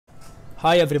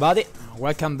Hi everybody,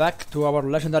 welcome back to our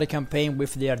legendary campaign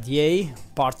with the Ardiaei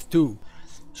part 2.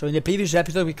 So in the previous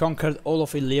episode we conquered all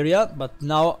of Illyria, but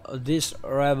now these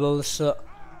rebels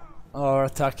are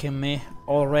attacking me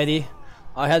already.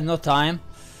 I had no time.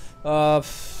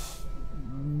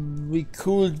 We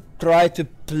could try to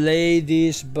play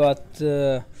this, but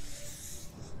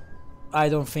I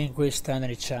don't think we stand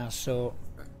any chance, so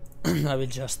I will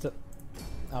just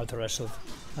out-wrestle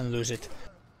and lose it.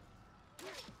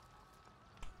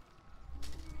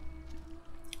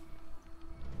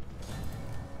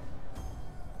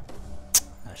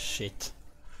 Shit,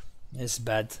 it's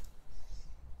bad.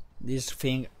 This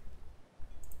thing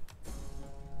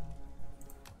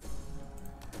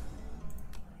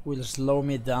will slow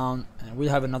me down and we'll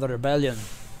have another rebellion.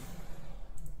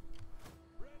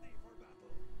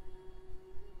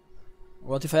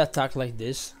 What if I attack like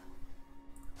this?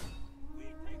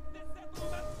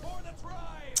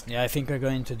 Yeah, I think we're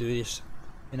going to do this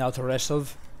in auto wrestle.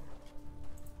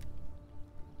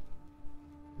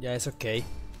 Yeah, it's okay.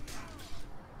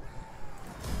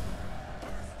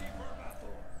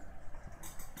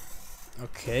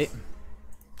 Okay.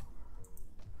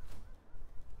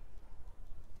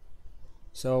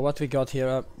 So what we got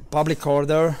here? Public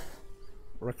order,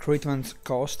 recruitment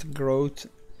cost, growth,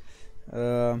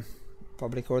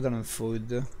 public order and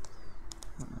food,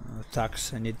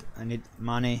 tax. I need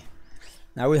money.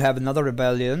 Now we have another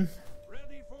rebellion.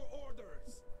 Ready for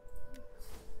orders.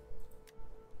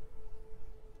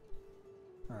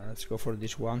 Let's go for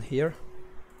this one here.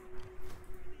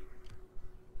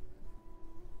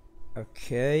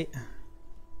 Okay.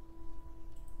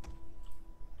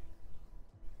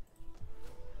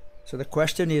 So the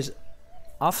question is,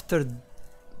 after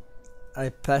I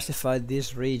pacify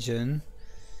this region,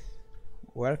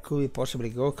 where could we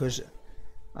possibly go? Because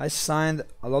I signed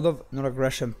a lot of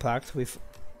non-aggression pact with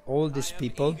all these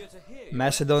people: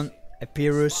 Macedon,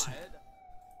 Epirus,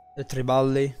 the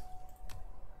Triballi.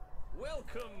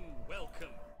 Welcome,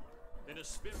 welcome. In a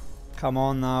spirit. Come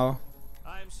on now.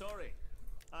 I'm sorry.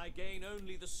 I gain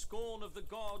only the scorn of the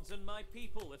gods and my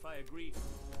people if I agree.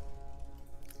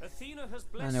 Athena has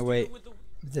blessed Anyway, you with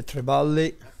the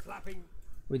Triballi, clapping.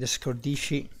 with the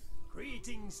Scordisci,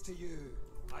 Greetings to you.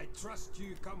 I trust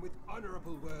you come with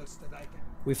honorable words that I can.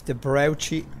 with the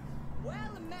Breuci,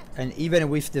 and even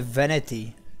with the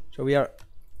Veneti. So we are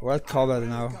well covered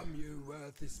now. Welcome you,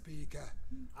 worthy speaker.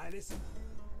 I listen.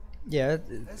 Yeah,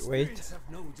 The wait. spirits have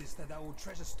noticed that our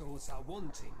treasure stores are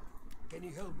wanting. Can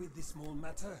you help with this small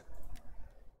matter?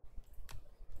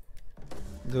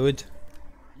 Good.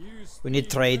 We need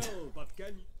trade. But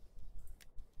can you...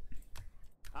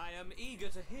 I am eager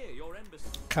to hear your embassy.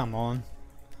 Come on.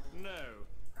 No.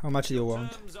 How much do you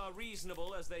want? Terms are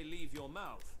reasonable as they leave your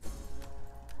mouth.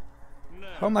 No.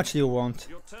 How much do you want?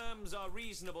 Your terms are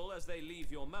reasonable as they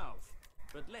leave your mouth,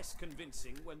 but less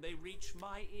convincing when they reach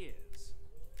my ears.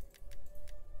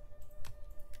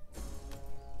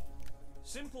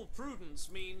 Simple prudence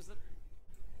means that...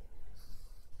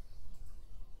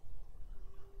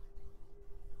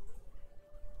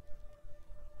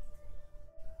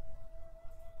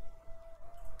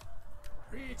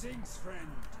 Greetings, friend.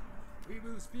 We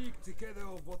will speak together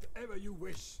of whatever you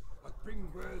wish, but bring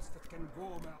words that can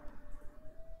warm out.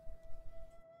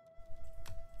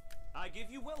 I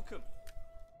give you welcome.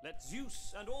 Let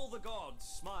Zeus and all the gods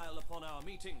smile upon our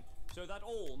meeting, so that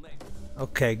all may...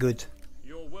 Okay, good.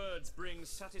 Your words bring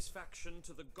satisfaction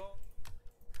to the god.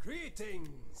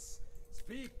 Greetings.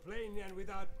 Speak plainly and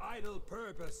without idle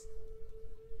purpose.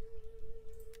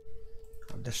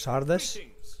 The Sardes.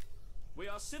 Greetings. We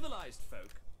are civilized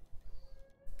folk.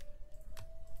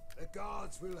 The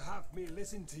gods will have me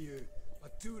listen to you,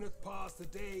 but do not pass the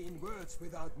day in words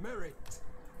without merit.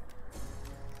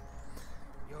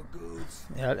 Your goods.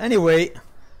 Yeah, anyway,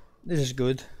 this is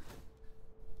good.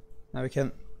 Now we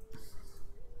can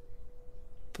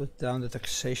put down the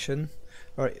taxation,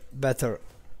 or better,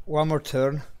 one more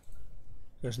turn,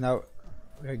 because now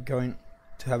we're going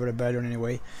to have a rebellion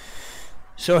anyway.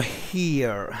 So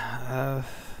here,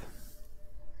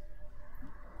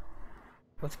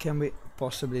 what can we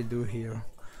possibly do here?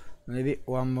 Maybe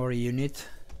one more unit,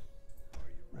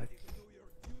 like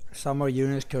some more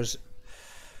units, because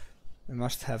we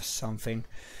must have something.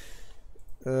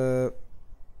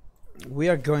 We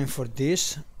are going for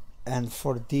this and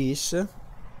for this,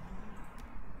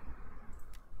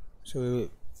 so we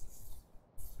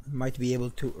might be able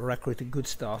to recruit good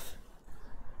stuff.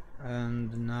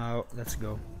 And now let's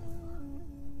go.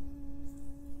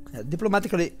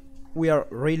 Diplomatically we are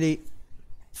really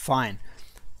fine.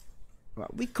 Well,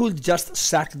 we could just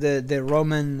sack the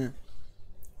Roman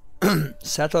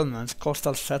settlements,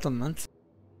 coastal settlements,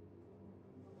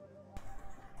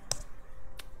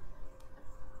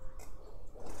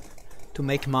 to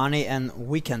make money and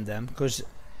weaken them, because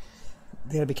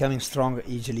they are becoming strong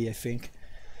easily, I think.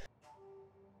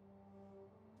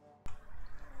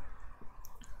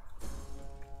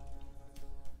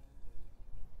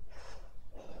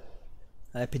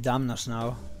 Epidamnos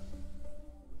now.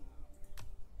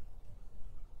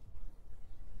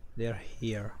 They're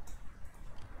here.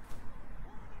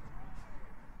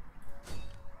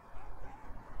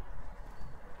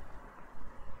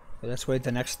 Okay, let's wait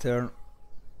the next turn.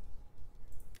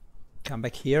 Come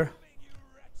back here.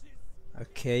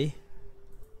 Okay.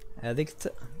 Edict.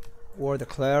 War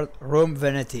declared. Rome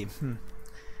Veneti.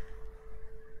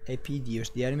 AP Dios.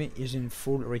 The enemy is in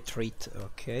full retreat.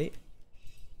 Okay.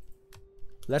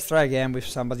 Let's try again with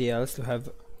somebody else to have.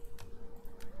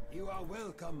 You are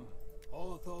welcome,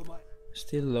 although my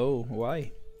Still low.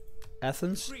 Why?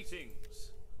 Athens?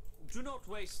 Greetings. Do not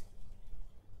waste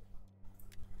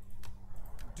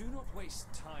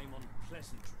time on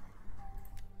pleasantry.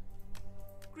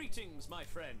 Greetings, my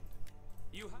friend.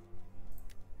 You have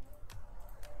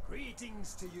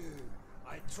greetings to you.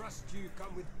 I trust you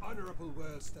come with honorable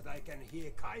words that I can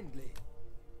hear kindly.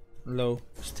 Low.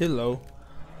 Still low.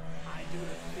 I do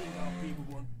not think our people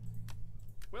want.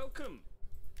 welcome.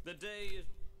 The day is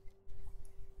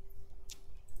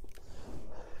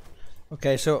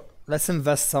Okay, so let's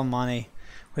invest some money.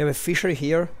 We have a fishery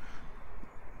here.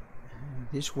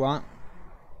 This one.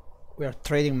 We are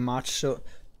trading much, so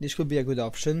this could be a good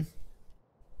option.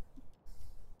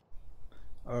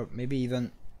 Or maybe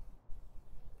even.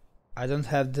 I don't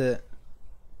have the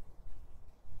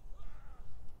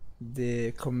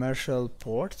commercial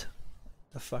port.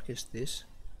 The fuck is this?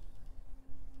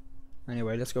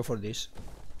 Anyway, let's go for this.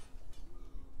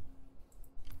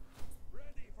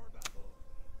 Ready for battle.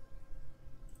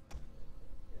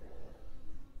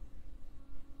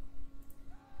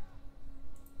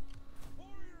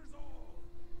 Warriors all.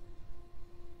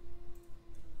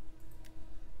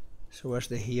 So where's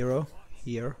the hero?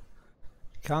 Here.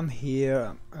 Come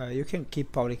here. You can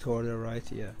keep public order, right?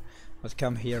 Yeah. But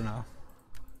come here now.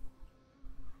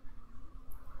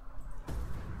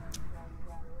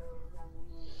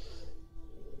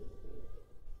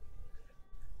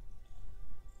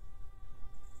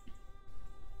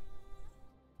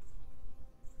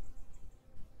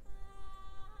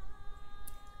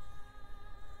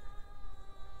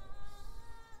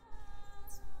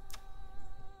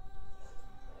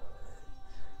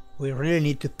 We really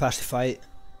need to pacify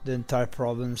the entire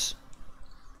province,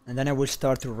 and then I will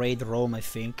start to raid Rome, I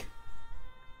think.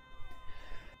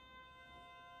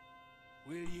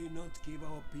 Will you not give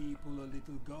our people a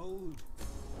little gold?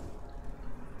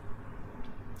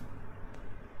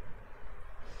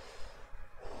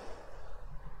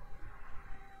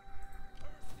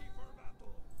 Thirsty for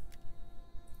battle.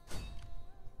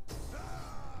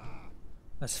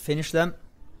 Let's finish them.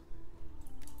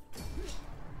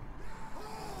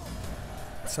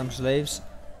 Some slaves.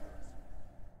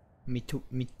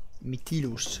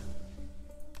 Mitilus.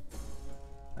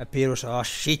 Epirus. Ah,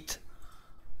 shit.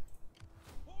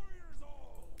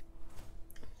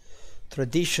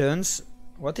 Traditions.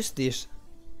 What is this?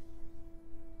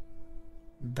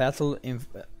 Battle in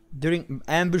during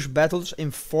ambush battles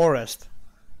in forest.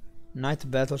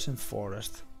 Night battles in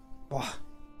forest. Oh.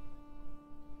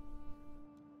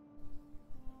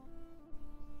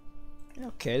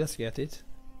 Okay, let's get it.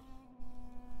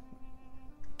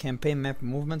 Campaign map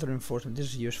movement reinforcement. This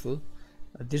is useful.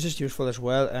 This is useful as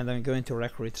well, and I'm going to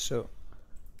recruit. So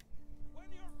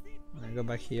I go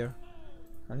back here.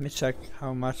 Let me check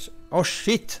how much. Oh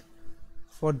shit!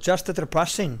 For just the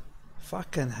trespassing.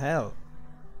 Fucking hell.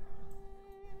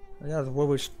 Yeah, we're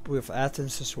with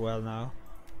Athens as well now.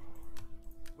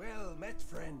 Well met,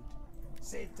 friend.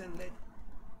 Satan let.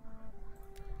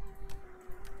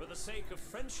 for the sake of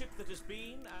friendship that has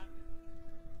been.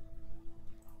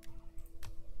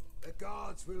 The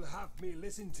gods will have me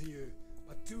listen to you,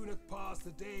 but do not pass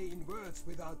the day in words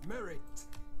without merit.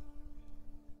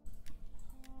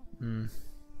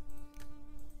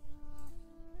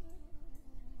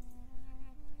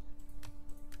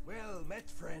 Well met,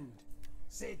 friend.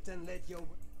 Satan let your...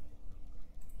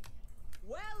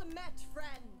 Well met,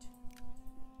 friend.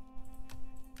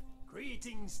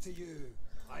 Greetings to you.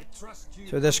 I trust you.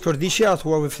 So there's Cordicia at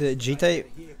war with the GHz,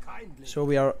 so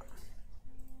we are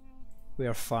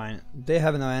fine. They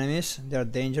have no enemies, they are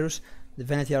dangerous. The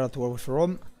Veneti are at war with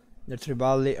Rome. The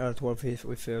Triballi are at war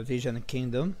with the Rhodian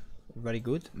Kingdom. Very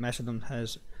good. Macedon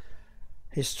has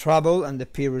his trouble, and the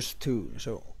Pyrrhus too.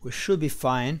 So we should be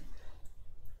fine.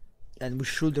 And we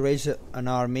should raise an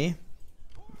army.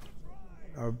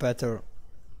 Or better,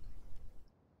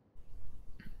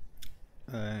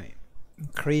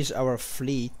 increase our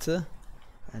fleet.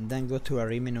 and then go to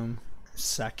Ariminum,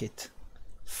 sack it.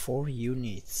 4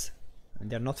 units, and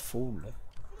they're not full.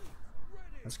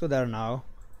 Let's go there now.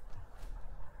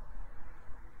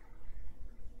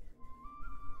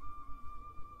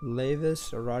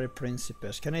 Leves Rari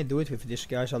Principes. Can I do it with these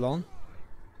guys alone?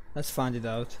 Let's find it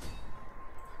out.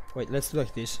 Wait, let's do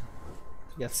like this.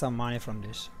 Get some money from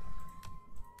this.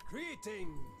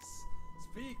 Greetings!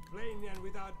 Speak plainly and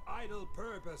without idle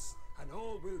purpose, and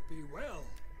all will be well.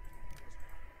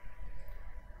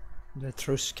 The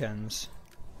Etruscans.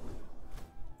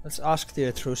 Let's ask the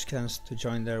Etruscans to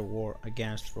join their war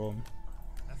against Rome.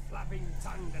 A flapping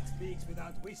tongue that speaks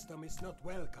without wisdom is not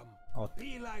welcome. Oh.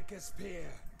 Be like a spear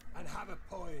and have a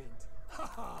point. Ha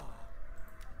ha!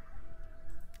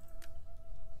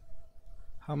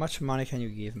 How much money can you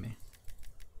give me?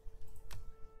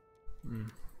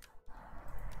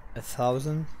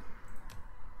 1,000?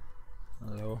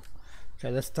 Hello. Okay,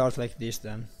 let's start like this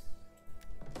then.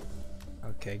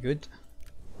 Okay, good.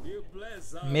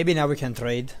 Maybe now we can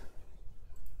trade.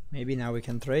 Maybe now we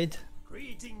can trade.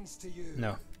 Greetings to you.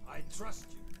 No. I trust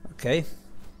you. Okay.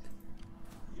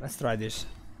 Let's try this.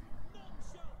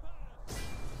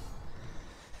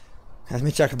 Let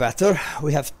me check better.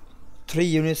 We have 3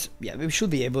 units. Yeah, we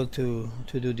should be able to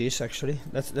do this actually.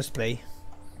 Let's play.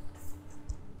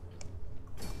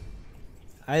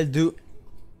 I'll do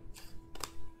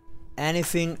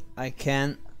anything I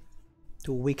can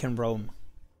to weaken Rome.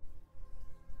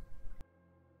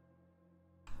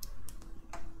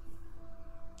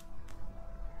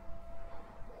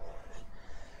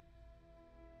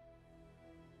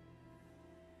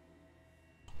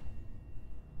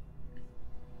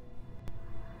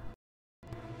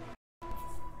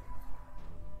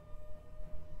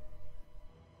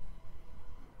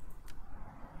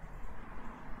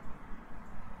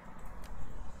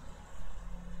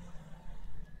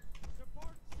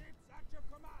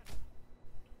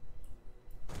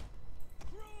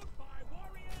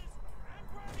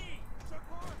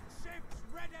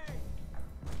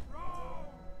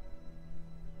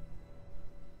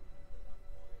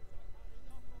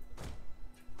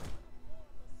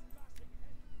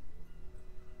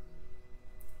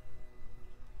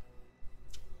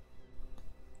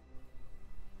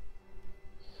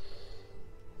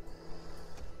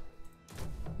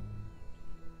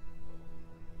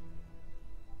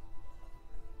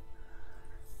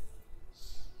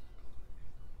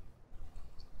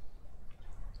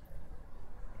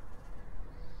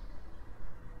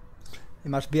 You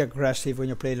must be aggressive when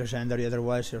you play legendary,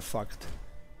 otherwise you're fucked.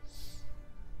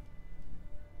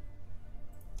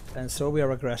 And so we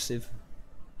are aggressive.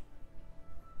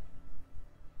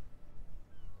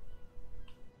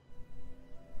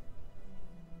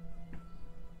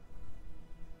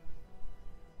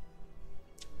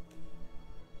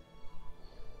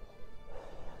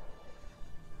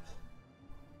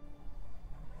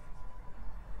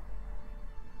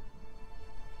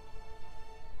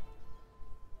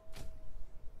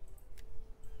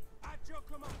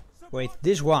 Wait,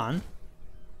 this one?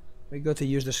 We got to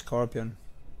use the Scorpion.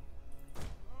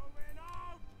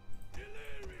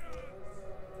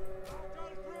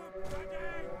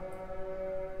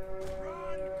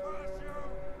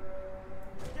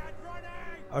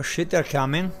 Oh shit, they're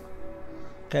coming.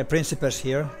 Okay, Principes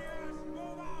here.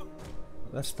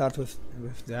 Let's start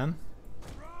with them.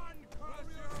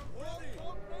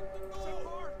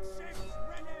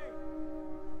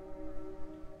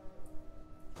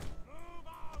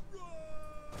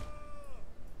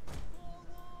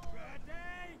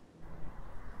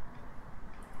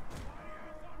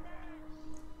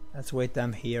 Let's wait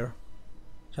them here,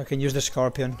 so I can use the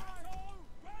Scorpion.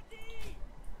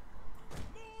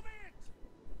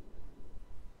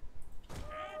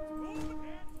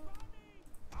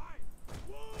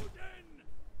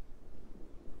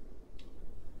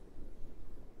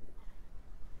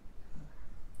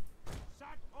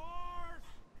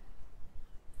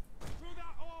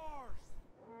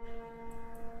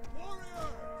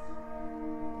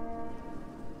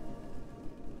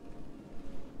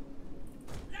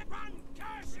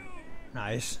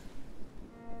 Nice.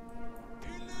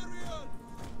 Illyria!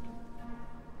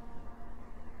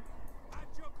 At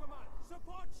your command,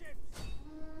 support ships!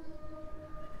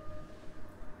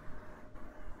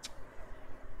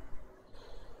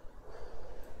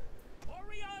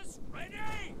 Warriors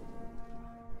ready!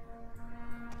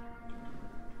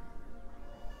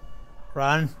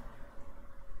 Run.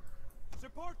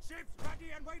 Support ships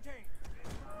ready and waiting!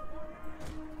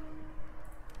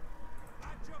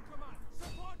 At your command,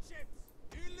 support ships!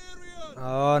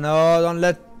 Oh no, don't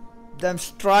let them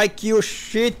strike you,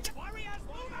 shit!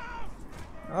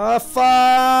 Oh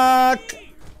fuck!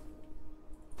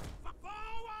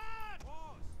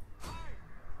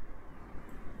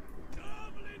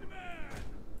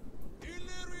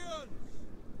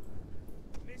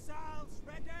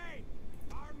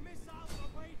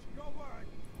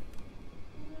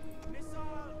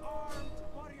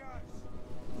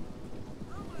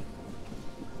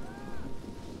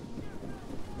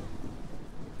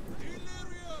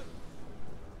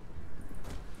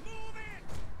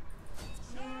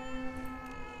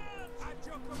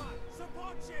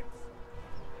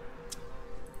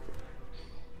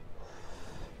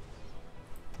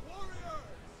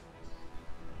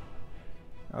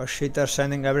 Oh shit, they're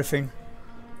sending everything.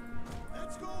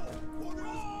 Let's go! Warriors,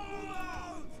 move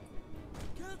out!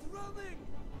 Get running!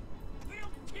 We'll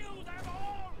kill them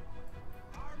all!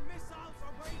 Our missiles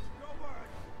are raged over!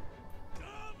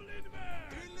 Javelin man!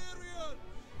 Illyrian!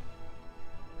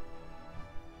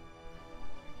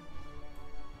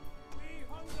 We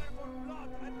hunger for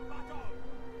blood and battle!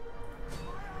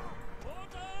 Fire!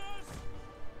 Orders!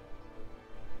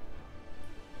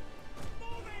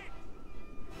 Move it!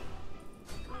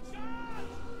 Caution!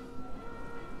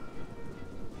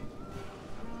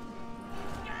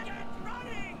 Get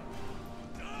running!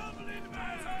 Javelin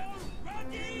man!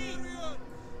 Ready! Illyrian!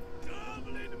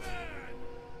 Javelin man!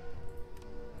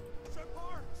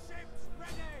 Support ships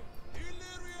ready!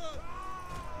 Illyrian!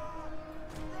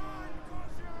 Run,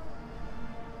 caution!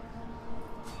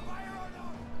 Fire on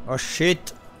them! Oh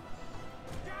shit.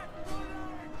 Get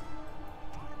running! Our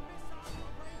missiles are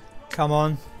raged. Come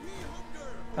on. We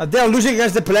hunger! They're losing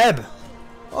against the pleb.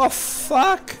 Oh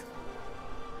fuck.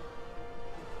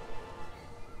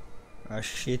 Oh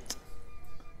shit.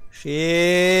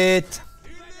 Shit.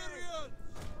 Illyrian!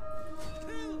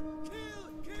 Kill! Kill!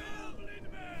 Kill! Javelin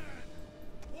man!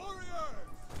 Warriors!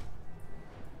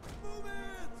 Move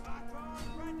it! Baton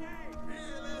ready!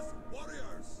 Fearless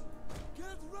warriors!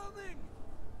 Get running!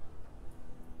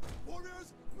 Warriors,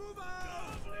 move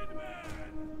out! Javelin man!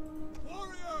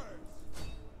 Warriors!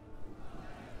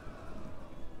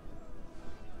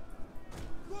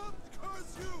 God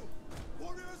curse you!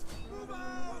 Warriors, move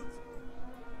out!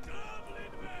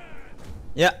 Javelin man!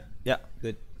 Yeah, yeah,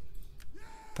 good.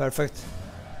 Perfect.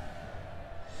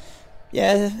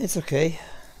 Yeah, it's okay.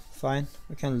 Fine,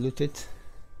 we can loot it.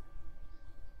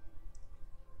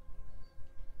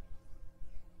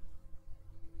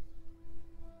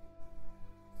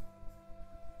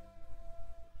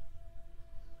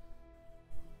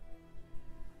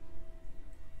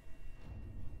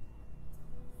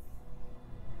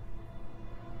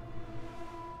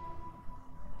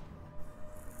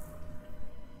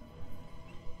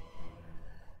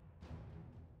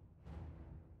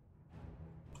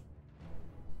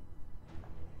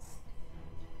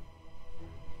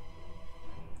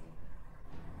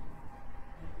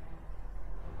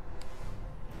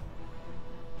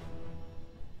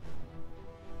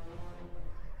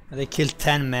 They killed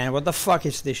 10 men. What the fuck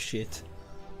is this shit?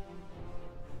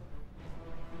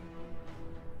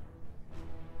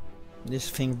 This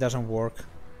thing doesn't work.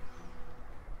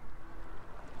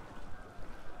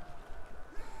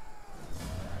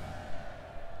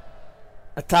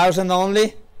 A 1,000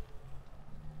 only?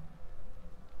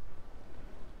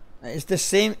 It's the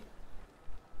same.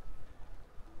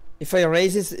 If I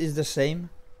raise it, it's the same.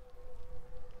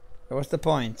 What's the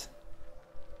point?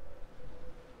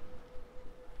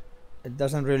 It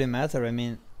doesn't really matter. I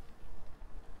mean,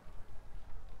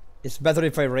 it's better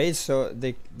if I raise, so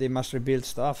they must rebuild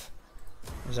stuff.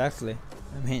 Exactly.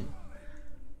 I mean,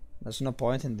 there's no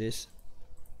point in this.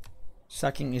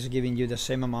 Sacking is giving you the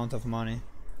same amount of money.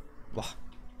 Blah,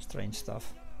 strange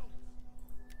stuff.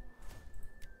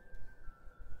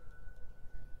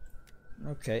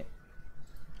 Okay.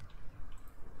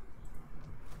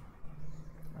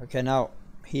 Okay, now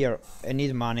here I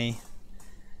need money.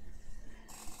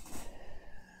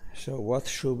 So what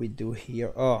should we do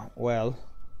here? Oh, well,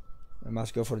 we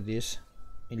must go for this.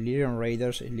 Illyrian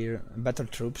raiders, Illyrian battle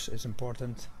troops is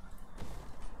important.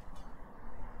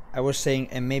 I was saying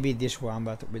and maybe this one,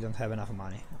 but we don't have enough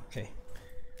money. Okay.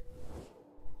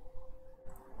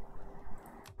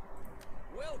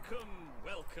 Welcome,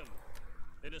 welcome.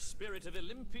 In a spirit of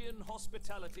Olympian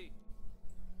hospitality.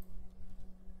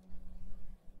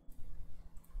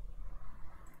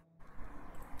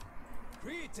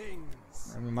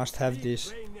 Greetings! And we must have Speak this.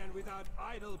 plainly and without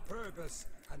idle purpose,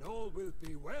 and all will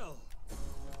be well.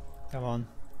 Come on.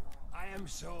 I am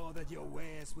sure that your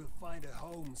wares will find a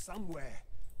home somewhere,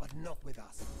 but not with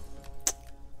us.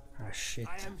 Ah shit.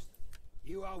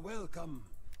 You are welcome,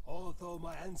 although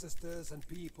my ancestors and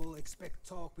people expect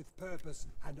talk with purpose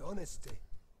and honesty.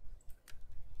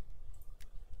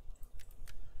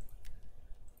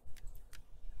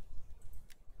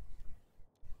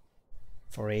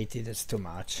 For 80, that's too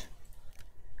much.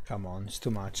 Come on, it's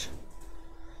too much.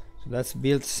 So let's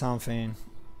build something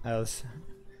else.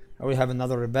 Oh, we have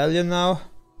another rebellion now.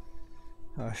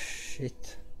 Oh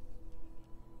shit.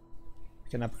 We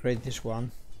can upgrade this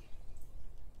one.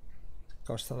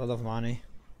 Cost a lot of money.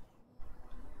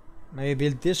 Maybe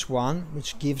build this one,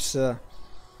 which gives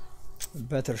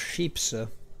better ships.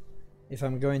 If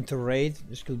I'm going to raid,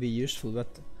 this could be useful,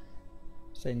 but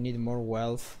I need more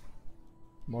wealth,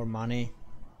 more money.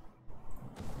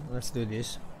 Let's do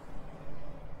this.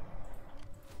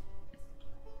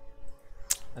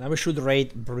 And we should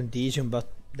raid Brundisium, but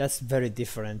that's very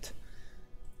different.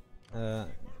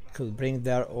 Could bring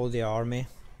there all the army.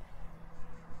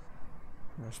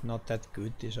 It's not that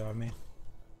good, this army.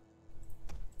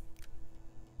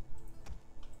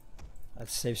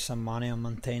 Let's save some money on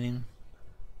maintaining.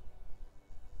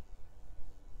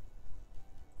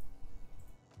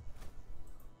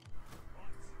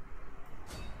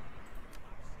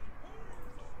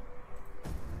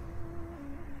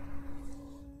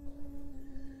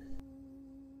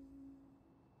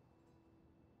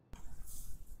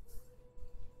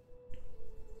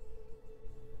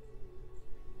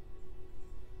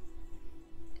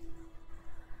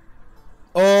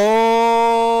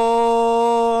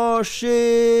 Oh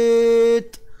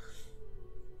shit!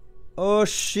 Oh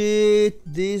shit,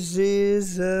 this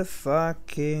is a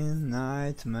fucking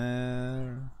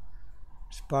nightmare.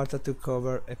 Sparta took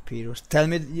over Epirus. Tell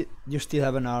me you still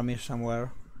have an army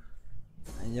somewhere.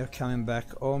 And you're coming back.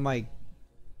 Oh my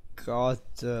god.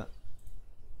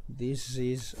 This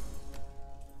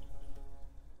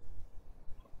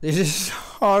is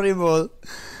horrible.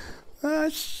 Ah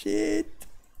shit.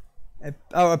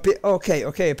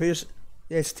 Okay, Epirus,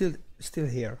 yeah, it's still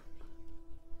here.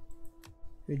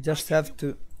 We just have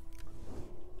to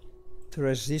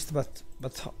resist, but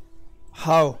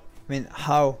how? I mean,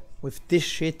 how? With this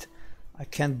shit, I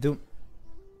can't do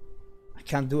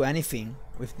anything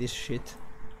with this shit,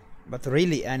 but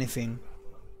really anything.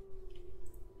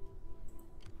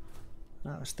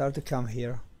 Start to come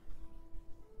here.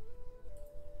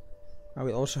 I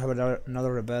will also have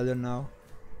another rebellion now.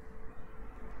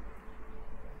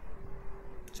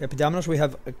 So Epidamnos, we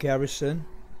have a garrison.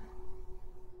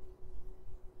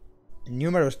 A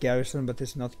numerous garrison, but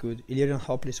it's not good. Illyrian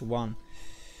Hopeless 1.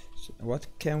 So what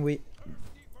can we...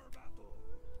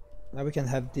 Now we can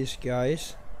have these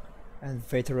guys and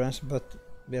veterans, but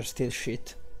they're still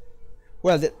shit.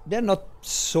 Well, they're not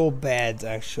so bad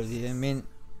actually. I mean,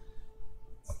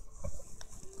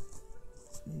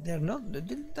 they're not...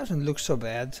 It doesn't look so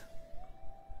bad.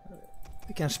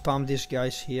 We can spam these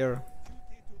guys here.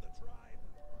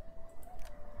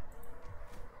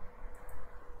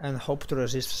 And hope to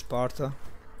resist Sparta.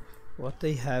 What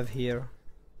they have here.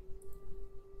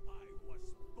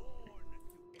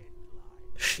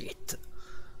 Shit.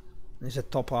 There's a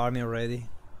top army already.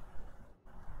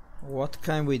 What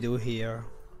can we do here?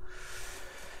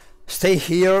 Stay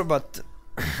here, but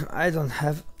I don't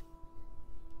have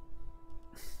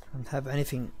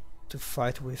anything to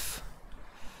fight with.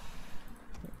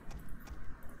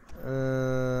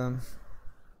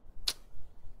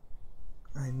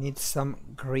 I need some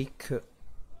Greek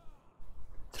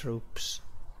troops.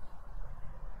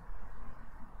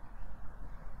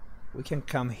 We can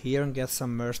come here and get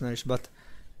some mercenaries, but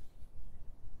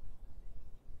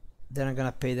then I'm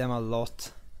gonna pay them a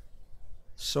lot.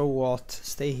 So what?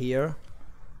 Stay here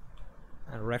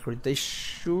and recruit. They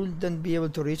shouldn't be able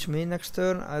to reach me next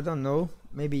turn. I don't know.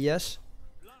 Maybe yes.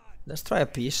 Let's try a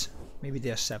peace. Maybe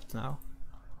they accept now.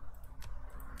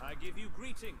 I give you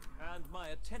greeting and my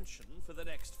attention for the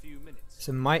next few minutes. It's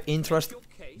in my interest.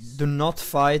 Do not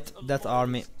fight that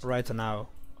army right now.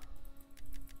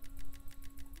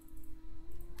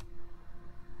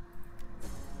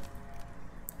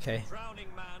 Okay. Drowning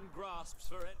man grasps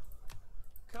for it.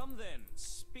 Come then,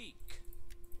 speak.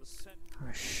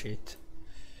 Oh shit.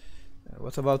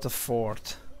 What about the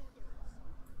fort?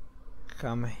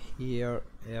 Come here.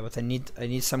 Yeah, but I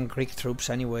need some Greek troops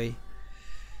anyway.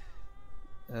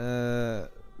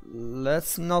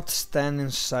 Let's not stand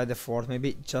inside the fort,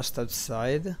 maybe just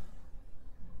outside.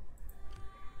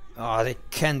 Oh, they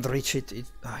can't reach it.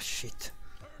 Ah, shit.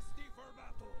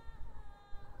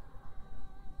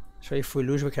 So if we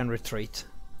lose, we can retreat.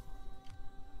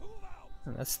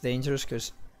 And that's dangerous,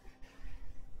 because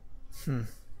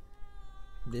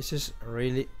this is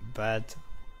really bad.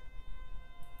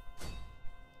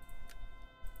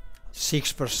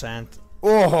 6%.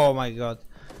 Oh my god.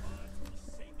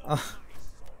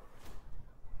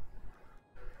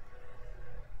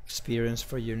 Experience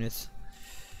for units.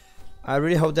 I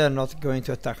really hope they're not going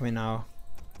to attack me now,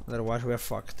 otherwise we're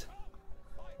fucked.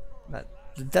 But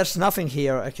there's nothing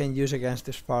here I can use against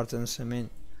the Spartans. I mean,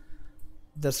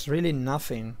 there's really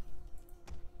nothing.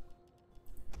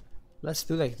 Let's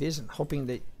do like this, and hoping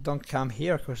they don't come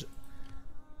here, because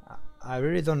I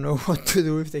really don't know what to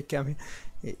do if they come here.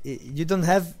 You don't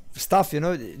have stuff, you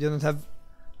know, you don't have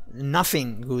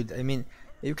nothing good. I mean,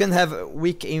 you can have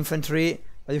weak infantry,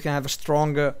 but you can have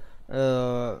stronger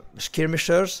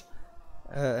skirmishers,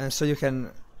 and so you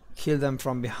can kill them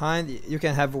from behind. You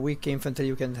can have weak infantry,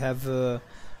 you can have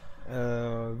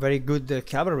very good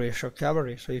cavalry, shock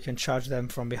cavalry, so you can charge them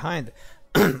from behind.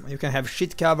 You can have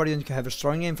shit cavalry and you can have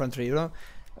strong infantry, you know.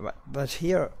 But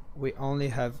here we only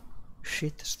have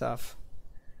shit stuff.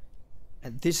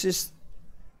 And this is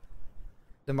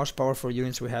the most powerful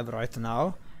units we have right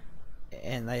now.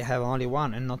 And I have only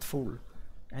one and not full.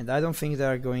 And I don't think they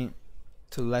are going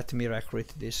to let me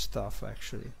recruit this stuff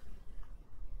actually.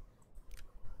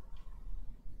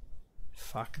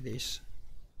 Fuck this.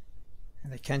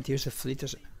 And I can't use the fleet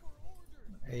as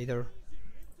either.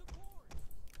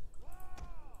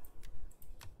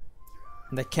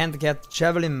 And I can't get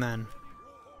Javelin Man.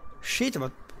 Shit,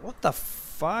 what the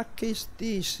fuck is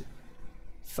this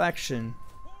faction?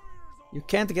 You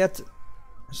can't get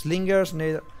slingers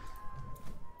neither.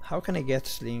 How can I get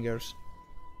slingers?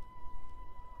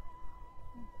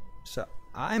 So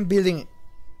I'm building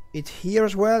it here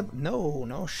as well?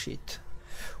 No shit.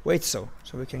 Wait, so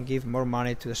we can give more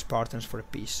money to the Spartans for a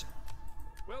peace.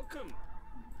 Welcome.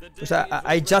 Because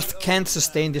I just can't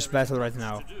sustain this battle right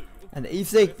now. And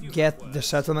if they get the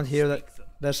settlement here,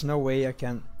 there's no way I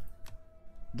can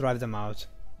drive them out.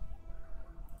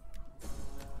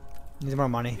 Need more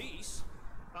money. Peace?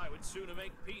 I would sooner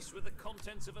make peace with the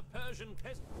contents of a Persian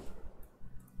peasant.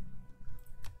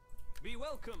 Be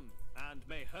welcome, and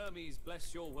may Hermes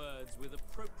bless your words with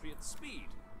appropriate speed,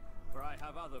 for I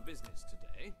have other business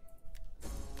today.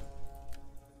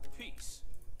 Peace?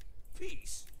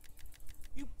 Peace?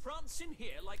 You prance in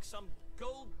here like some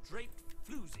gold-draped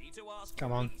floozy to ask Come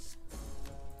for on. peace.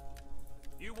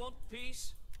 You want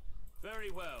peace?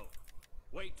 Very well.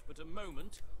 Wait but a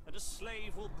moment, and a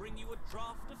slave will bring you a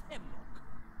draught of hemlock.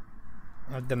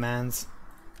 Our demands.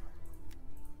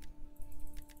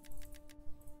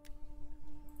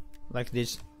 Like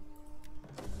this.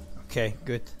 Okay,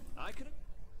 good. I can...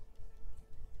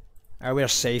 We are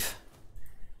safe.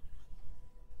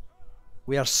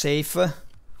 We are safe.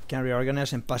 Can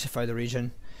reorganize and pacify the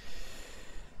region.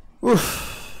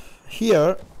 Oof.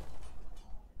 Here,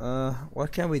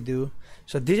 what can we do?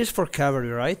 So this is for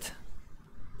cavalry, right?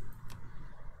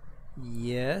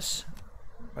 Yes.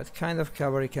 What kind of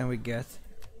cavalry can we get?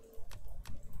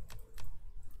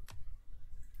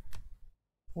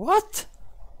 What?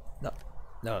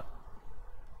 No.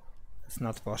 It's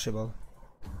not possible.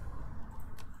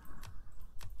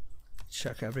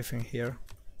 Check everything here.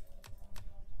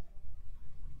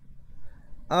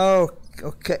 Oh,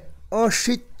 okay. Oh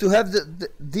shit, to have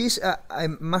this I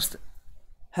must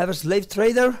have a slave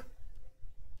trader?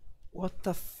 What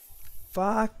the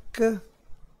fuck?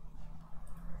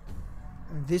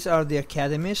 These are the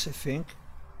academies, I think.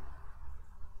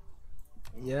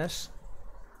 Yes.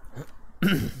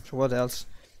 So what else?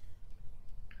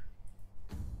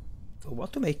 So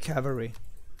what to make cavalry?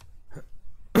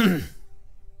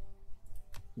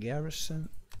 Garrison.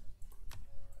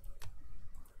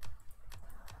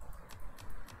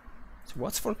 So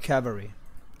what's for cavalry?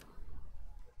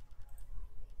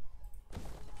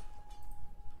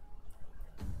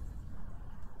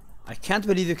 I can't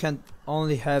believe you can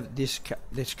only have this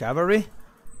cavalry.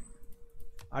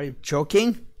 Are you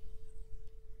joking?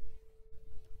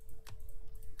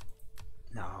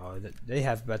 No, they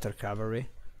have better cavalry.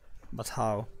 But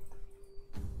how?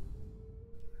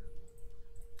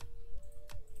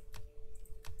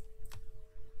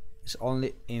 It's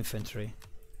only infantry.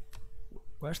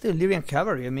 Where's the Illyrian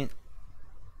cavalry? I mean,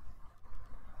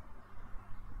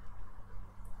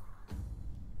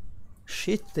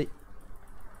 shit, they...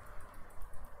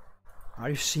 Are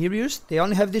you serious? They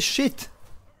only have this shit.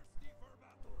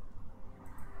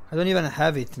 I don't even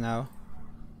have it now.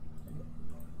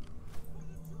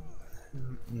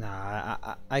 Nah,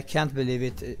 I can't believe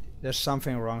it. There's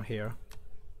something wrong here.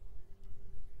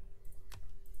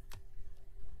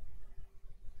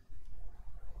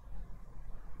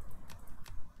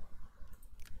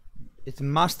 It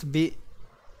must be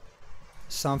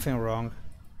something wrong.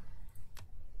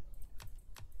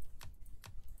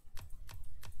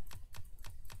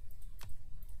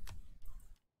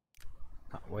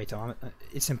 Oh, wait a moment.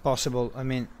 It's impossible. I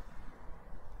mean,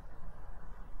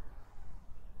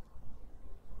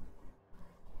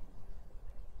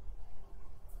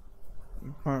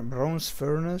 bronze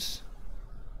furnace,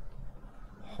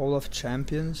 Hall of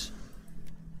Champions.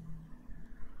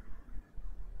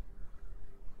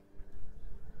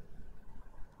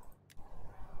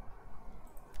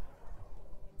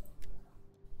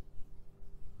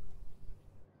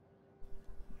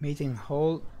 Meeting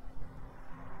hall.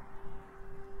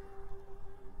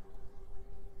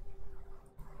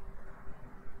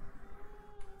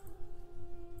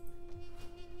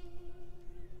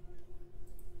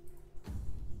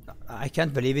 I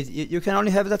can't believe it. You can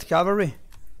only have that cavalry.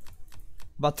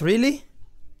 But really?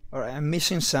 Or I'm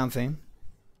missing something.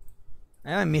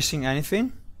 Am I missing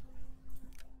anything?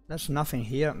 There's nothing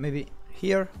here. Maybe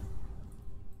here?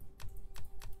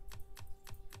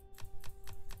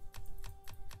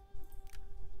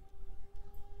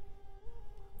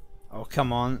 Oh,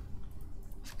 come on.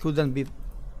 It couldn't be...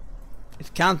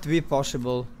 It can't be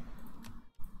possible.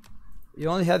 You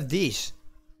only have these.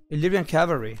 Illyrian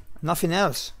cavalry. Nothing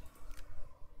else.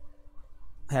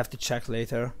 I have to check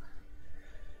later.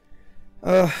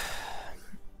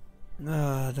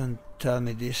 Don't tell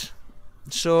me this.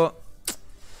 So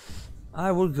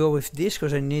I will go with this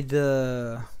because I need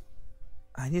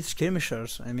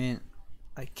skirmishers. I mean,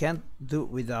 I can't do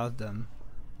without them.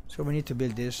 So we need to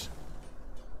build this.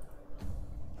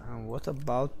 And what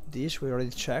about this? We already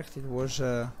checked. It was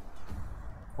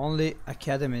only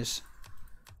academies,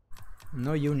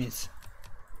 no units.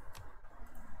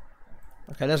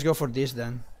 Okay, let's go for this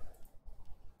then.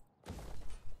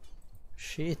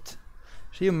 Shit.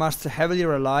 So you must heavily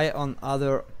rely on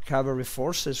other cavalry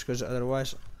forces, because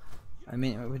otherwise, I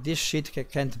mean, with this shit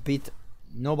can't beat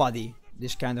nobody.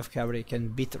 This kind of cavalry can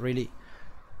beat really,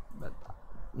 but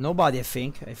nobody. I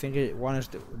think one is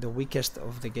the weakest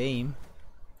of the game.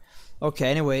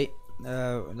 Okay, anyway,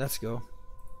 let's go.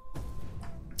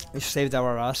 We saved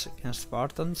our ass against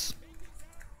Spartans.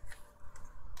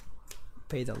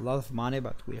 Paid a lot of money,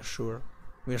 but we are sure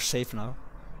we are safe now.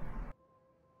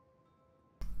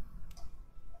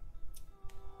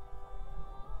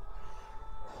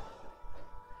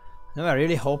 Now I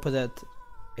really hope that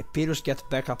Epirus gets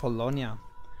back Apollonia.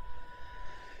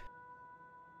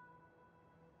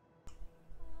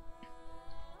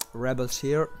 Rebels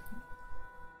here.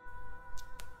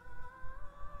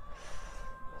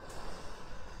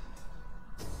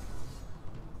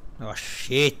 Oh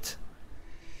shit.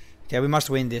 Okay, we must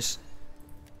win this.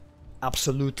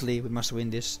 Absolutely, we must win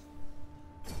this.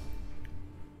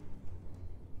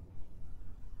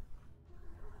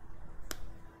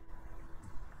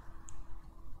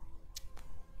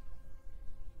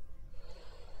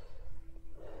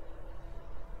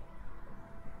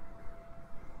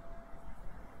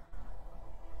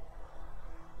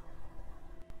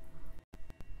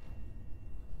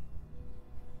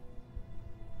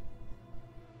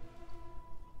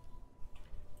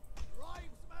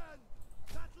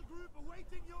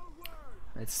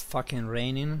 It's fucking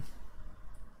raining.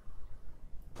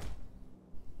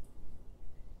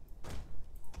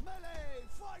 Melee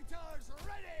fighters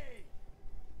ready!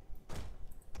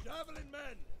 Javelin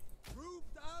men,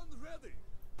 grouped and ready!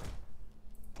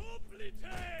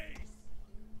 Oblites!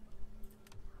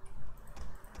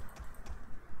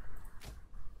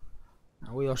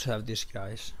 We also have these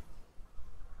guys.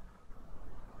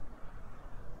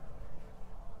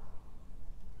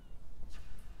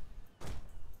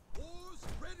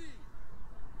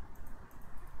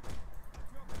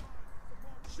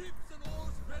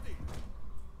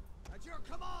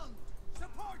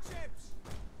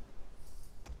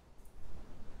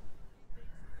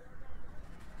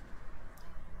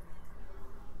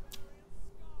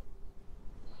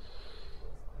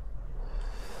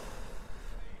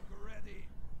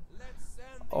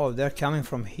 Oh, they're coming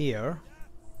from here.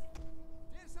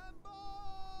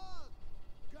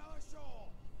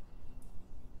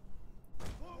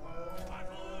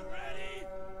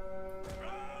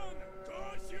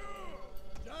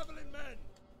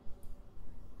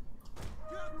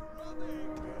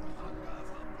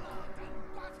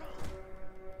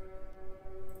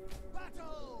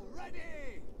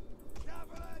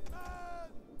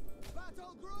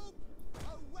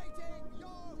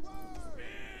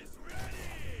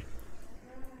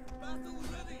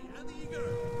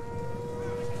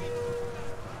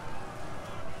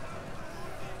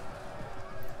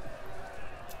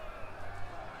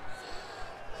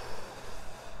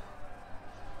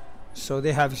 So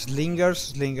they have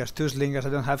slingers, two slingers. I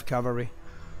don't have cavalry.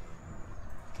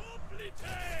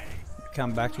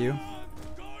 Come back, you.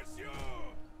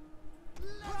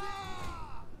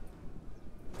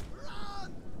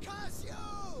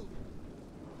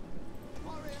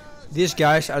 These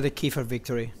guys are the key for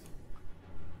victory.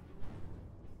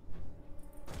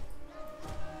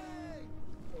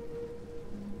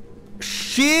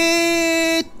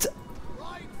 Shit!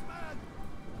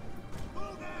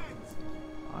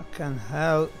 Fucking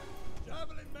hell.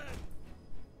 Javelin men!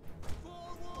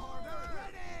 Forward!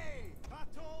 Ready!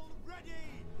 Battle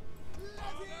ready!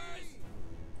 Ready!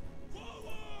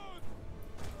 Forward!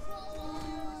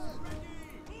 Forward! Ready!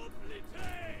 Oblites!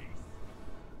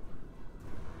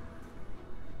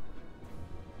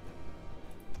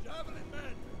 Javelin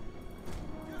men!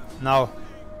 No.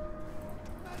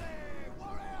 Melee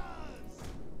warriors!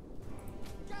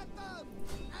 Get them!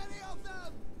 Any of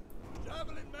them!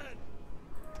 Javelin men!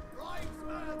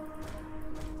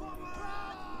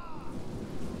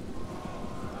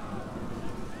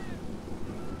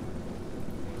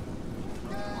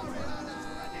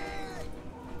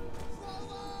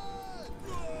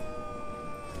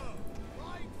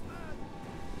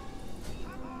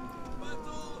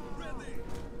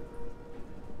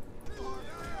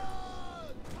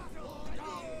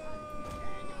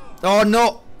 Oh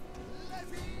no!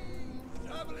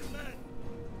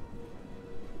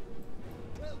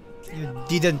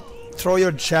 You didn't throw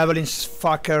your javelins,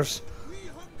 fuckers.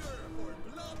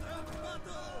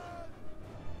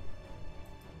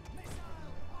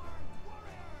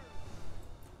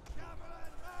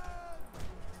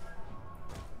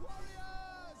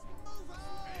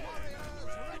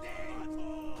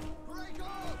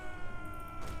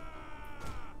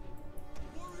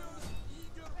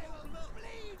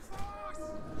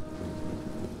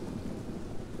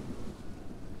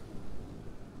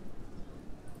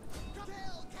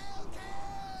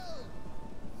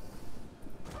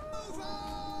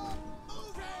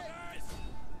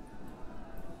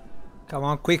 Come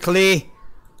on, quickly!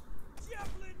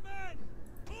 Javelin men!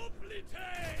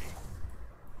 Obliterate!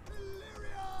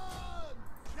 Illyrian!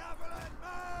 Javelin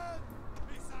men!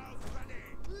 Missiles ready!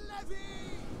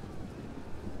 Levy!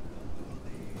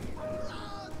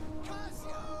 Run!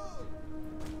 Cassio!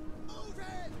 Move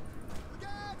it!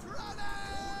 Get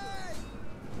ready!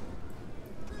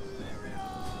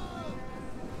 Illyrian!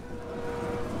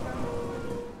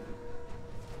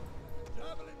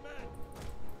 Javelin men!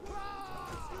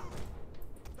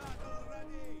 Battle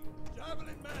ready!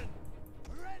 Javelin men!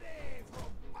 Ready for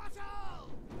battle!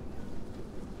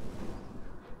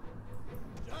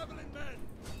 Javelin men!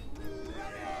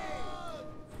 Ready!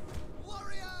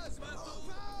 Warriors,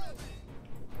 move out!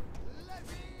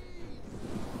 Levies!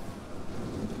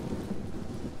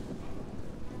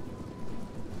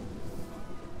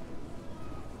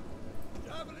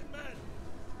 Javelin men!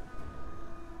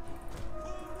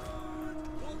 Forward!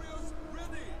 Warriors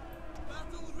ready!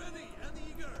 Battle ready and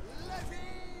eager!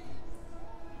 Levies!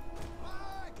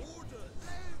 Back! Orders!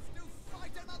 Live to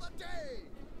fight another day!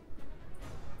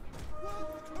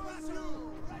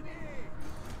 Battle ready!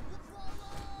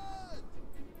 Forward!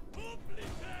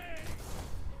 Obliterate!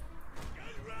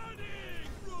 Get ready!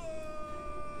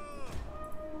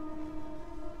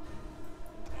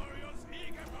 Warriors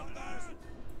eager for that!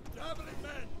 Javelin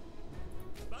men!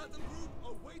 Battle group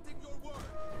awaiting your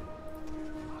word!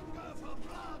 Hunger for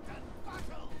blood and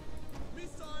battle!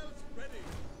 Missiles ready!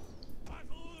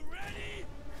 Battle ready!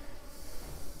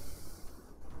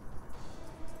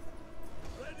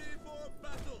 Ready for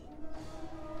battle!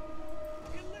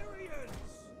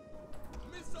 Illyrians!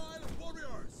 Missile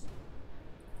warriors!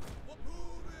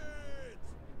 Move it!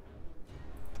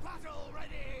 Battle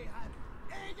ready and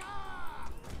eager!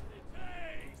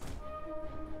 Obliterate!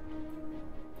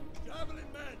 Javelin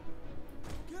men!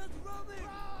 Get running!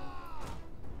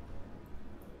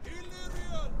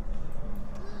 Illyrian!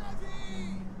 Levy!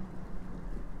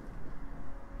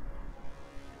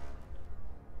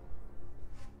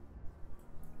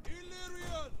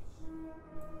 Illyrians!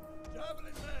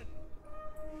 Javelin men!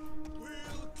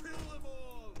 We'll kill them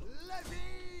all!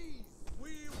 Levies!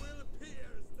 We will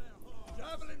pierce their hearts!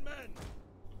 Javelin men!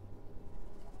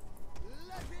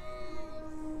 Levies!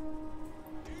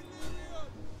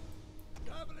 Illyrian!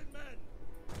 Javelin men!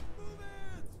 Move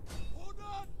it! Hold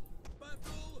on!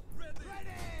 Battle ready!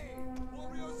 Ready!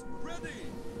 Warriors ready!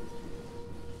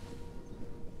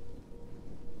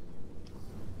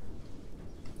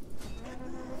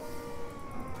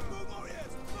 Move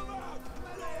warriors! Move out!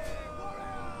 Melee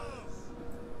warriors!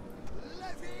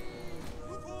 Levy!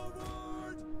 Move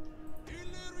forward!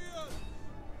 Illyrian!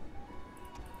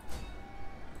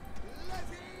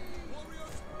 Levy!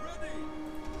 Warriors ready!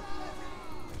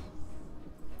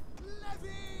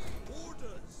 Levy!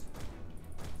 Orders!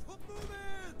 Move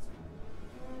it!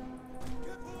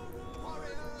 Get forward!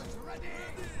 Warriors ready!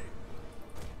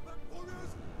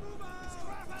 Warriors move out!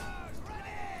 Scrappers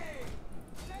ready!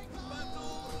 Take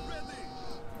battle ready!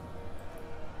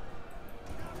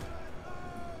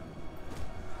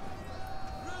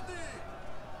 Ready!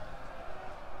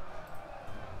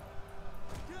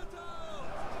 Get out!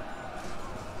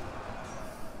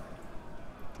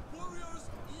 Warriors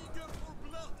eager for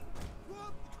blood!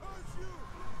 What curse you?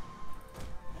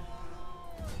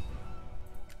 Forward!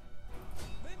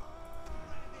 Men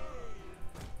ready!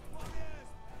 Warriors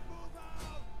move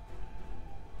out!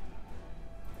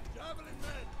 Javelin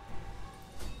men!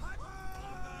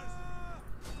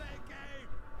 Take aim!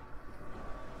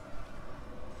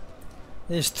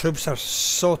 These troops are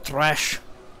so trash.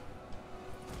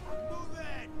 Move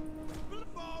it!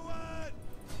 Forward!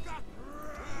 Got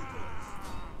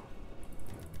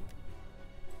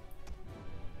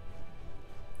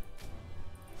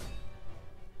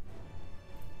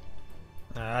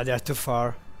Ah, they're too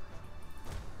far.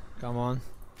 Come on.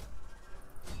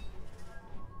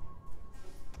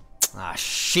 Ah,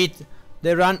 shit!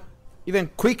 They run even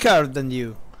quicker than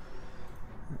you.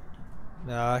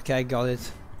 Ah, okay, I got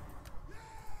it.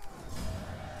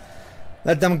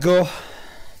 Let them go.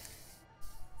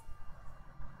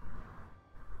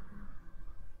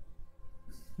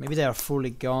 Maybe they are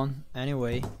fully gone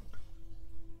anyway.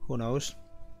 Who knows?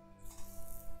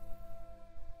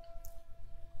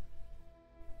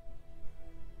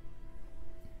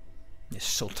 It's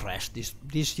so trash.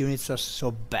 These units are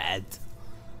so bad.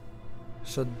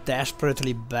 So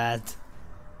desperately bad.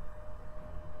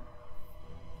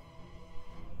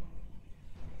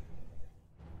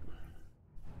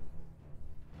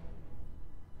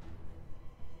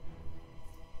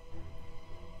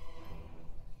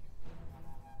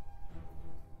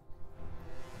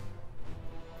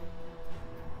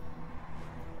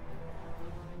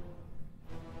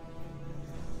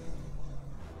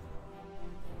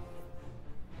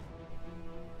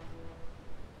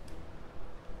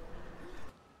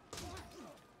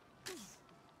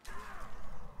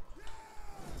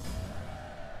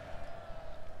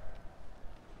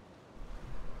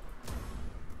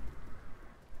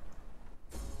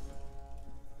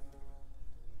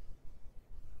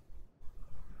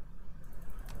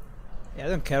 I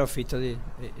don't care of Italy,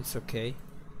 it's okay.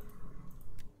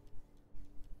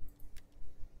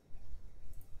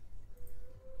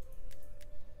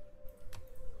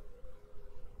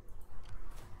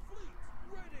 Fleet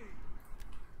ready.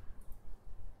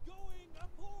 Going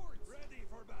aboard. Ready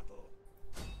for battle.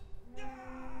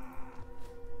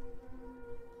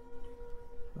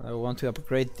 I want to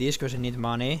upgrade this because I need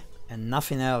money and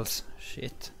nothing else.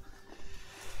 Shit.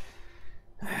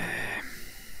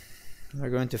 We're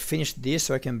going to finish this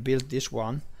so I can build this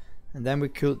one, and then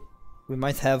we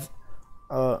might have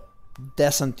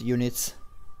decent units.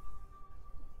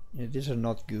 Yeah, these are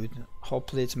not good.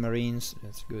 Hoplites, marines,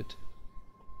 that's good.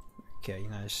 Okay,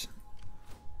 nice.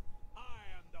 I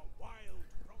am the wild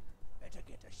pro. Better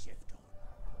get a shift on.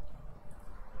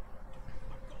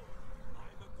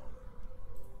 I'm a goer.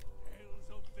 Tales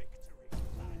of victory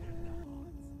clad in the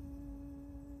hearts.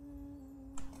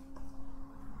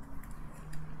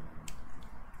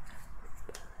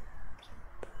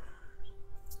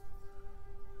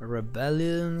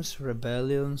 Rebellions,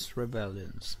 rebellions,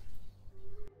 rebellions.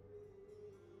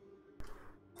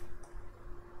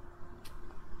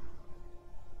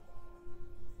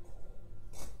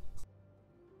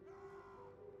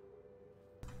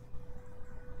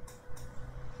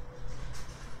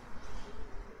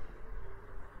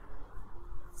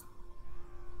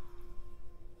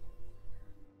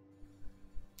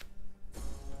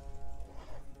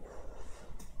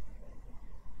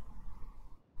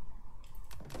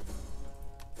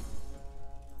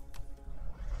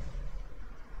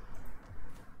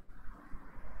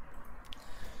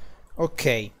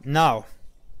 Okay, now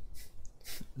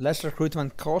less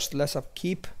recruitment cost, less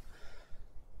upkeep.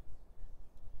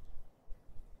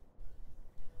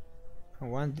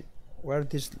 Where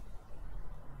this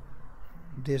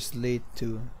lead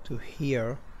to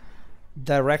here,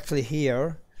 directly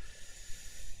here.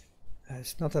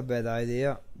 It's not a bad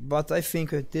idea, but I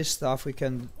think with this stuff we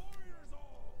can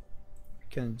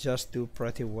just do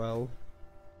pretty well.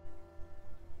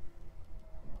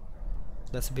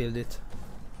 Let's build it.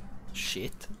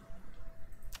 Shit.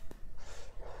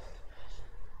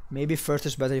 Maybe first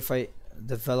it's better if I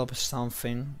develop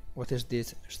something. What is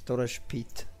this? Storage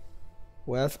pit.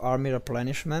 Wealth army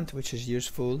replenishment, which is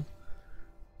useful.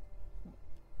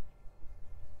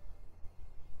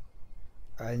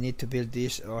 I need to build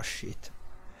this. Oh shit.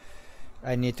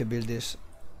 I need to build this.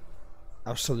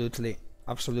 Absolutely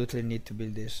need to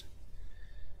build this.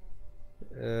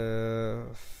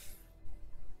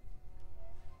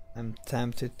 I'm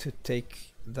tempted to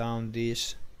take down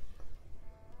these.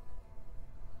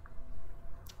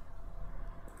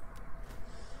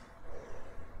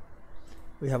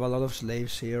 We have a lot of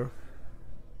slaves here.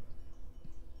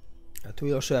 But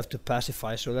we also have to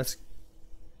pacify, so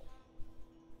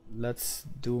let's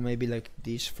do maybe like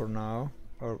this for now.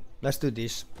 Or let's do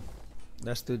this.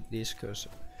 Let's do this cause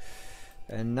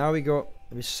and now we go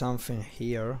with something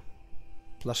here.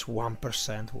 Plus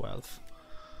 1% wealth.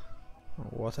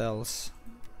 What else?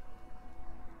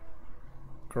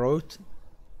 Growth.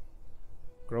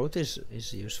 Growth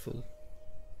is useful.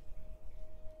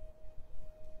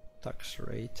 Tax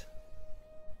rate.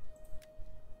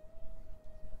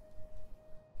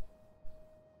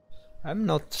 I'm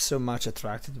not so much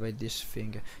attracted by this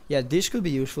thing. Yeah, this could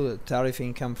be useful. Tariff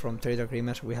income from trade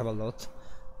agreements. We have a lot.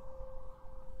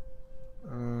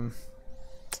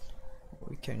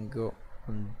 We can go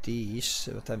on these,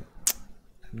 but I'm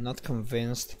not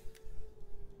convinced.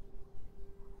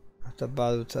 What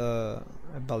about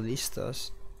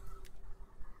ballistas?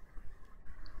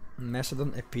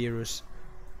 Macedon, Epirus.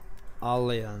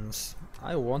 alliance.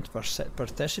 I won't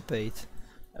participate.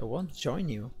 I won't join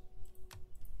you.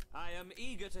 I am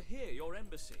eager to hear your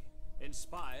embassy,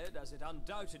 inspired as it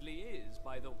undoubtedly is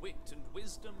by the wit and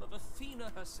wisdom of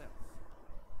Athena herself.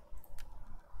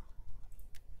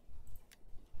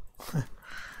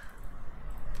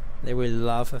 They will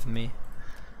laugh at me.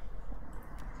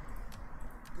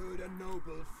 Good and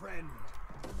noble friend.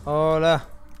 Hola.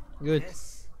 Good.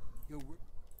 Yes,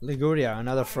 Liguria,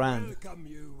 another friend. welcome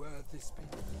you, worthy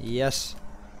speaker. Yes.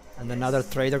 And another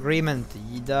trade agreement.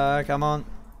 Yida, come on.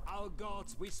 Our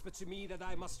gods whisper to me that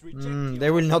I must reject They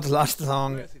will not last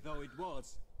long. worthy though it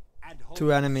was, and hope Two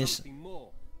for enemies. something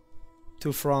more.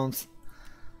 Two fronts.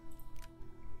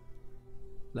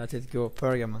 Let it go,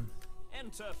 Pergamon.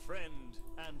 Enter, friend,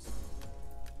 and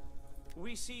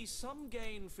we see some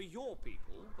gain for your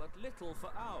people, but little for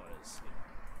ours.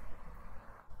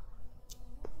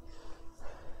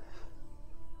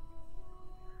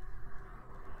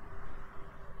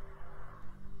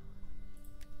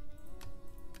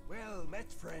 Well met,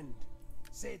 friend.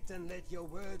 Sit and let your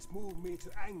words move me to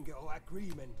anger or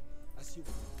agreement, as you...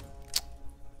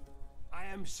 I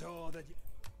am sure that you...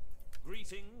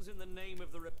 Greetings in the name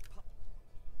of the Republic.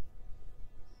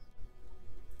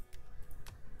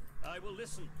 I will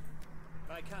listen.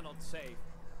 I cannot say.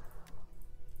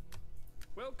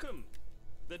 Welcome.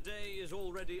 The day is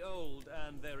already old,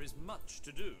 and there is much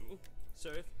to do. So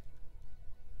if...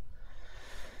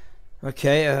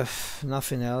 Okay,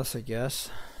 nothing else, I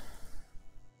guess.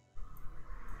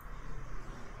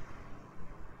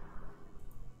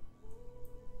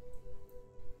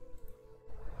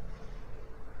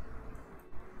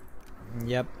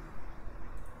 Yep.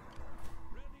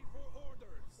 Ready for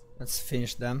orders. Let's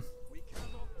finish them. We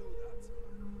cannot do that.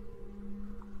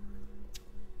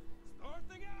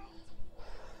 Starting out.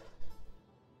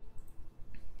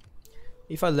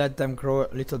 If I let them grow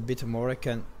a little bit more, I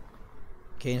can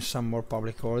gain some more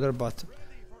public order, but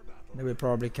they will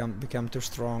probably become too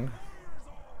strong.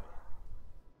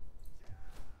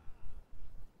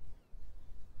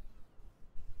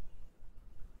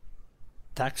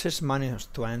 Taxes minus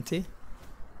 20.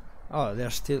 Oh, they're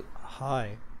still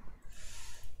high.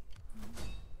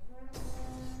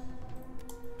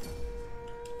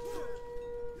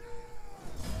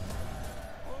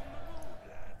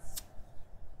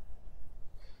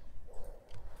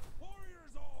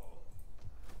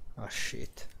 Oh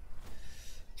shit.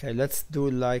 Okay, let's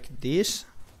do like this.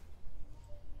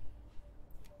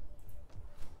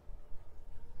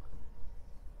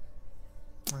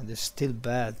 And it's still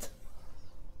bad.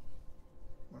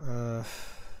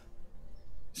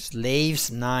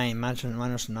 Slaves 9, imagine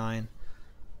minus 9.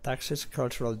 Taxes,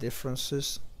 cultural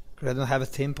differences. Because I don't have a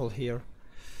temple here.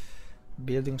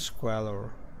 Building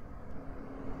squalor.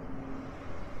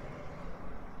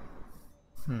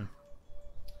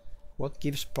 What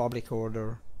gives public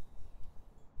order?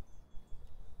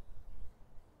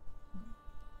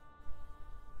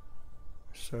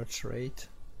 Search rate.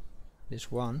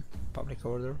 This one, public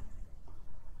order.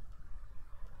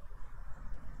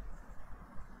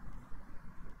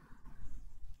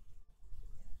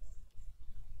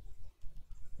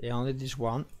 Yeah, only this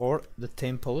one, or the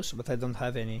temples, but I don't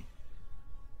have any.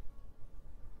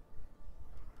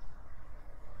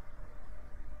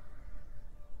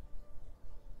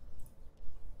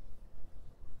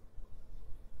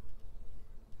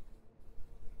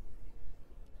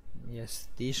 Yes,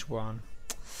 this one.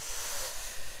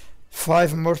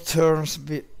 5 more turns.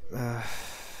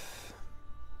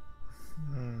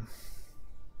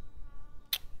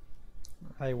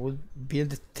 I would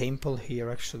build a temple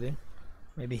here actually.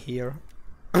 Maybe here.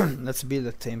 Let's build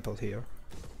a temple here.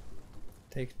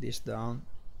 Take this down.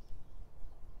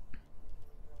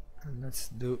 And let's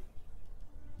do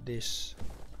this.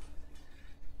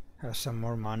 Have some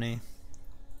more money.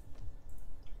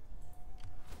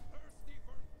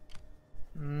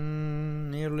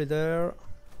 Nearly there.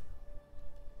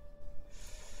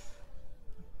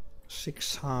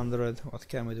 600. What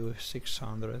can we do with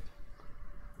 600?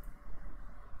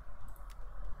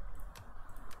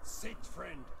 Sit,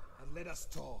 friend, and let us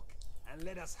talk, and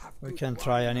let us have. We good can wine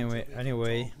try until anyway. they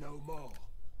Anyway, talk no more.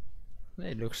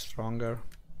 they look stronger.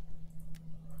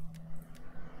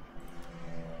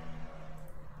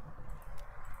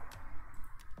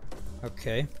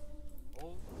 Okay.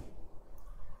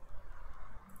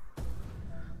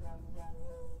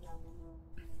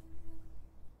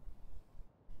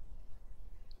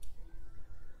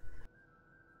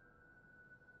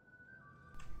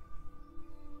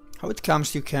 How it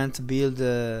comes you can't build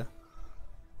the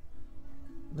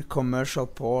commercial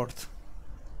port?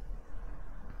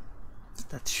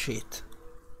 That shit.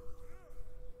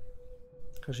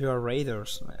 Because you are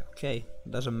raiders. Okay,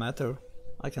 doesn't matter.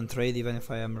 I can trade even if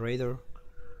I am a raider.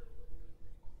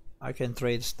 I can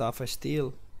trade stuff I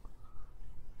steal.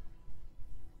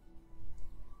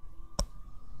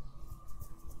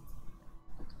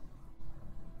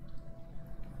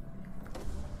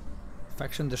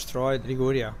 Faction destroyed.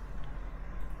 Liguria.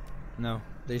 No,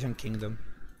 the Asian Kingdom.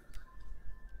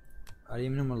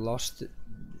 Aluminum lost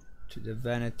to the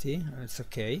Vanity. It's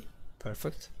okay.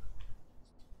 Perfect.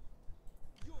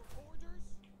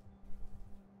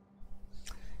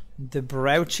 The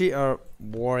Brauchi are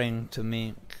worrying to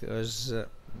me because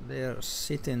they're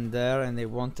sitting there and they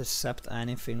won't accept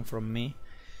anything from me.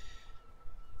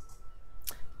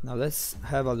 Now let's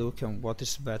have a look on what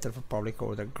is better for public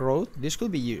order. Growth. This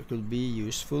could be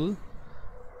useful.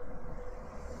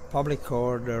 Public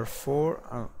order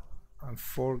 4 and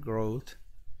 4 growth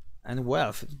and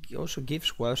wealth. It also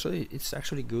gives wealth, so it's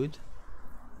actually good.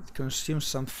 It consumes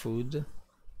some food.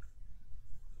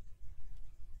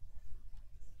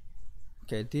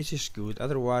 Okay, this is good.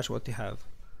 Otherwise, what do you have?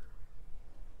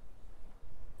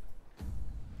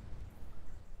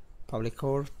 Public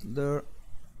order,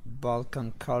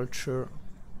 Balkan culture,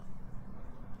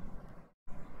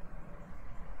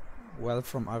 wealth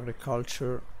from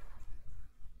agriculture.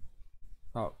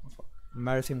 Oh,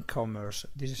 maritime commerce.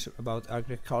 This is about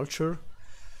agriculture.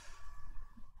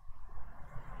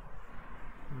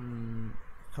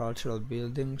 Cultural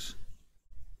buildings.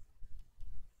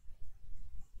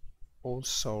 All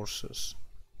sources.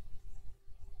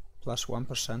 Plus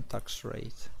 1% tax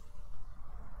rate.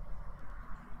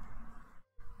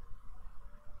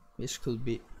 This could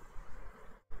be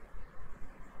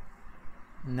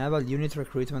naval unit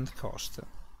recruitment cost.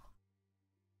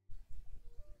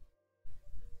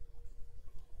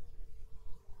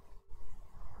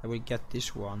 I will get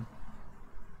this one,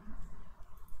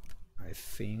 I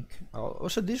think. Oh,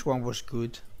 also this one was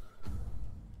good.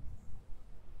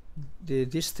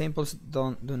 These temples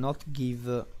do not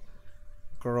give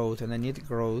growth, and I need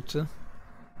growth.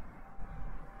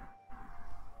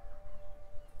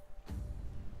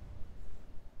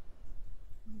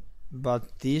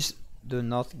 But these do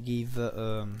not give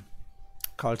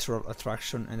cultural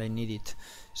attraction, and I need it,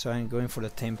 so I'm going for the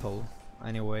temple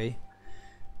anyway.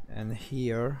 And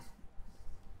here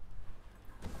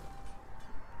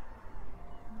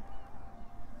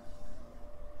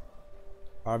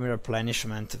army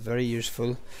replenishment, very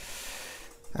useful.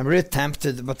 I'm really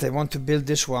tempted, but I want to build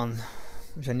this one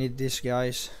because I need these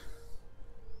guys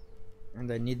and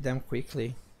I need them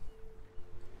quickly.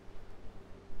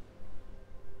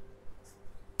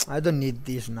 I don't need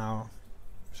these now,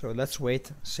 so let's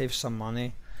wait, save some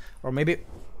money, or maybe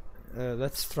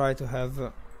let's try to have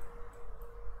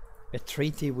a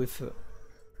treaty with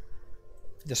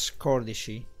the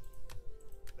Skordishi.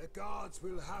 The gods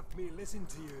will have me listen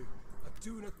to you. I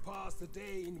do not pass the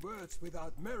day in words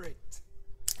without merit.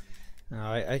 No,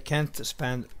 I can't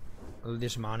spend all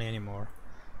this money anymore.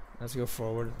 Let's go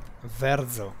forward.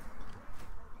 Verzo.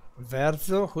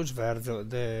 Verzo? Who's Verzo?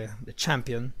 The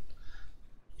champion.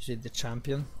 Is it the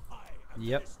champion?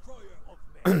 Yep.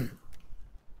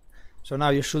 So now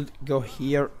you should go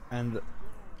here and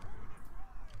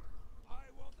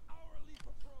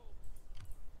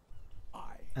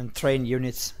train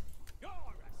units.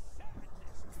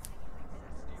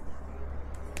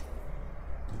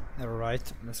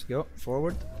 Alright, let's go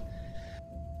forward.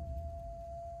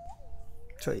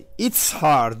 So it's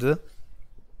hard,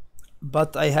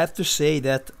 but I have to say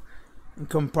that in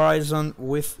comparison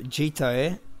with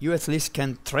GHz, you at least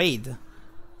can trade,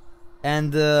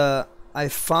 and I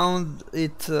found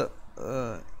it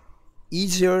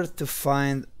easier to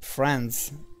find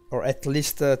friends, or at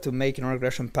least to make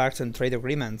non-aggression pacts and trade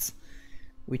agreements,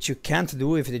 which you can't do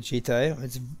with the GHz.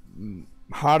 It's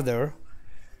harder.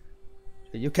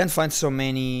 You can't find so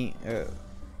many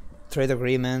trade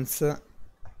agreements,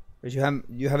 but you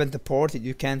haven't deported.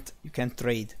 You can't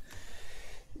trade.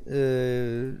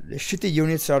 The shitty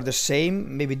units are the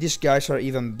same. Maybe these guys are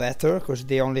even better because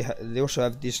they also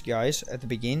have these guys at the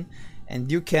beginning,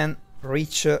 and you can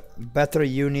reach better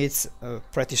units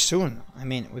pretty soon. I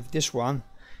mean, with this one,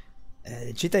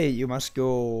 GHz you must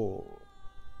go.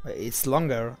 It's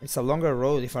longer. It's a longer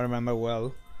road if I remember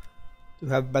well, to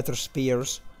have better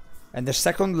spears. And the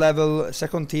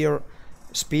second tier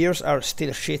spears are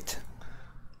still shit.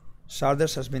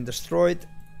 Sardis has been destroyed.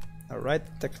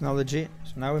 Alright, technology.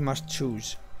 So now we must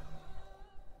choose.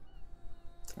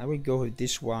 I will go with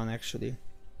this one actually.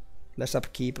 Less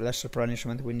upkeep, less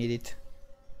replenishment, we need it.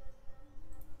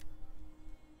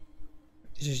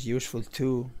 This is useful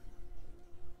too.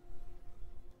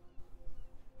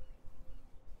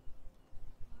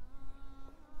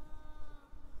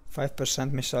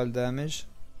 5% missile damage.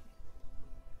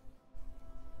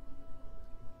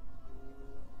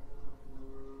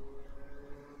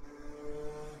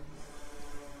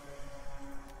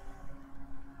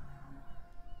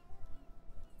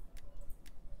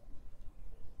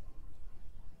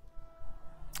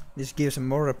 This gives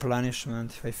more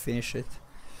replenishment if I finish it.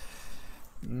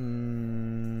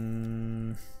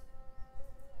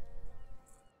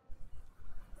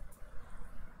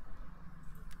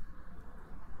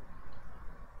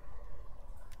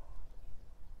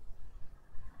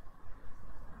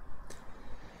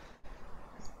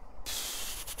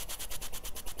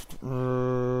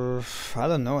 I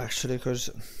don't know actually, because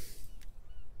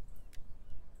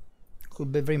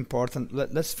could be very important.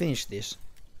 Let's finish this.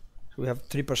 So we have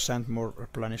 3% more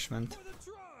replenishment,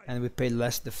 and we pay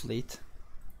less the fleet.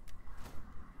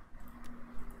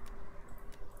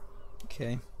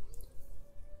 Okay.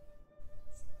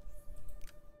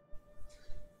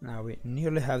 Now we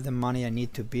nearly have the money I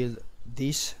need to build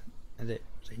this, and I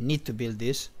need to build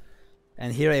this,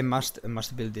 and here I must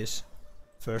build this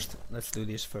first. Let's do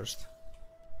this first.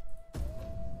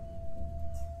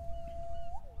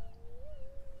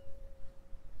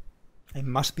 I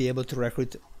must be able to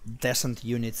recruit decent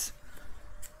units,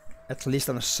 at least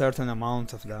on a certain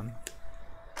amount of them.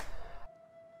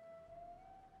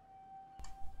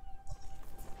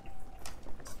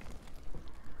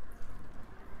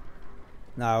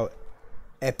 Now,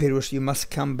 Epirus, you must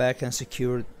come back and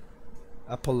secure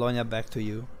Apollonia back to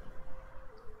you.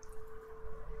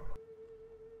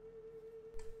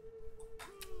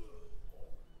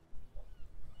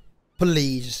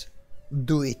 Please,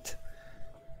 do it.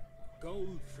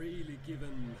 Gold freely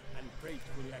given and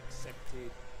gratefully accepted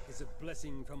is a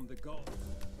blessing from the gods.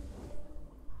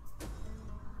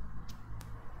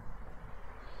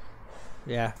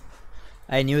 Yeah,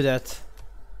 I knew that.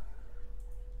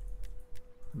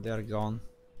 They're gone.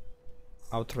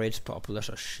 Outraged populace,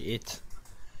 oh shit.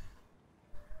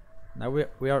 Now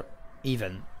we are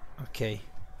even. Okay,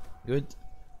 good.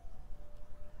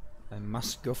 I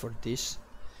must go for this.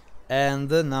 And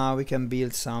now we can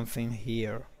build something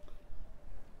here.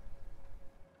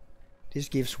 This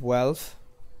gives wealth.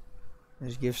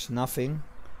 This gives nothing,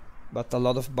 but a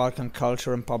lot of Balkan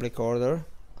culture and public order.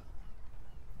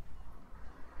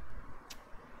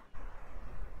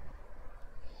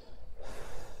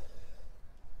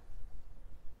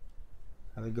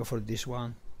 I will go for this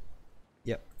one.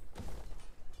 Yep.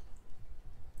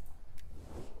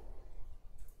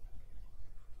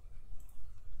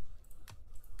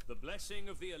 The blessing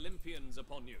of the Olympians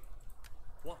upon you.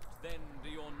 What then do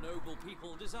your noble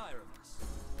people desire of us?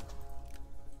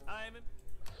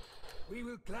 We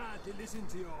will gladly listen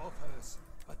to your offers,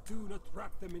 but do not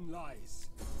wrap them in lies.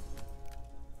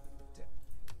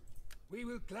 We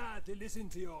will gladly listen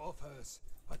to your offers,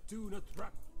 but do not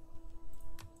wrap...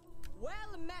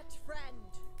 Well met, friend.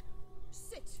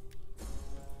 Sit.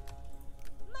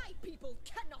 My people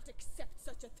cannot accept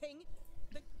such a thing.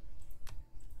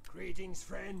 Greetings,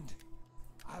 friend.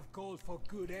 I've called for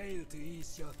good ale to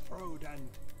ease your throat and...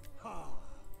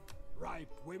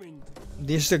 ripe women to...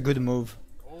 This is a good move.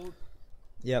 Old...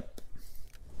 Yep.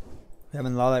 We have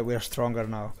an ally, we are stronger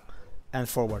now. And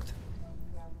forward.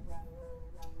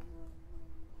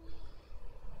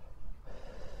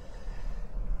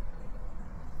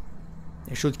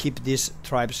 You should keep these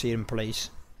tribes here in place.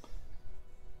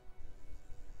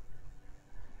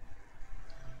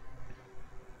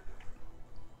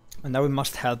 And now we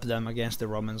must help them against the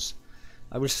Romans.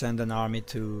 I will send an army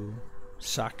to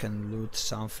sack and loot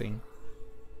something.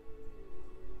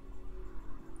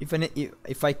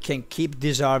 If I can keep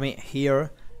this army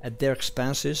here at their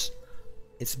expenses,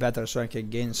 it's better, so I can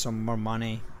gain some more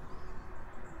money.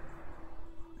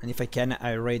 And if I can,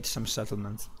 I raid some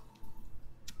settlements.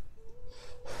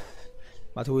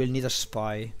 But we will need a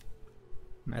spy.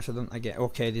 Macedon again.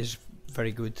 Okay, this is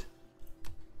very good.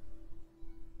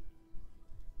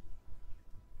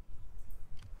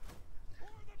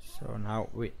 So now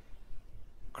we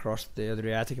cross the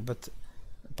Adriatic, but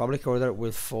public order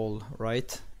will fall,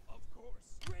 right? Of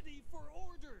course. Ready for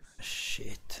orders.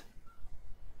 Shit.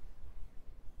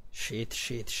 Shit,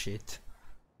 shit, shit.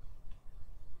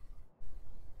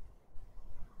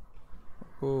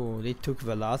 Oh, they took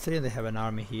Velatria, they have an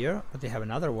army here, but they have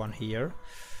another one here.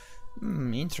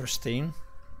 Interesting.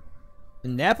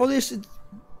 Neapolis,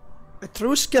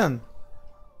 Etruscan.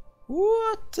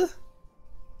 What?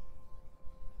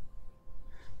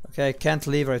 Okay, I can't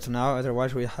leave right now,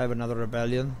 otherwise we'll have another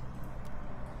rebellion.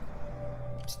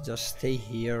 Let's just stay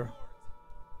here.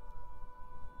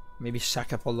 Maybe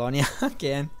sack Apollonia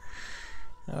again.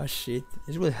 Oh shit,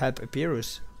 this will help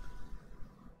Epirus.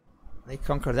 They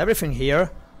conquered everything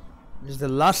here. This is the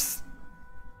last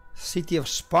city of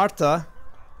Sparta.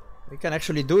 We can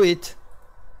actually do it.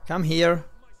 Come here.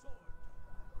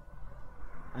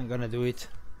 I'm gonna do it.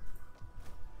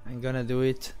 I'm gonna do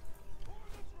it.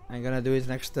 I'm gonna do it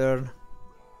next turn.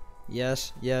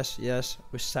 Yes, yes, yes.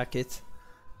 We sack it.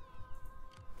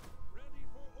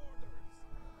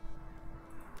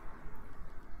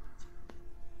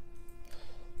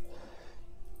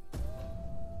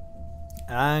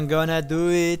 I'm gonna do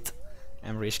it.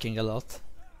 I'm risking a lot.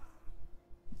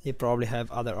 They probably have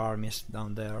other armies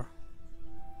down there.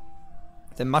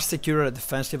 They must secure a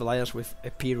defensive alliance with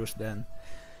Epirus then.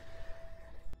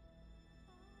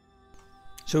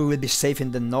 So we will be safe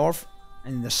in the north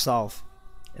and in the south.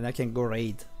 And I can go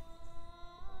raid.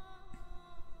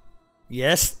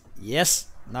 Yes, yes.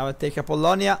 Now I take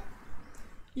Apollonia.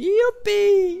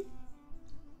 Yuppie!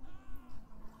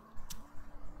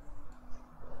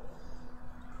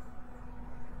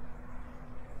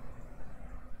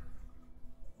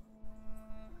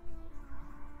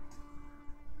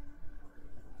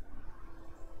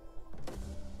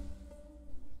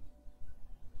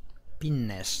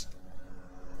 Pinnes.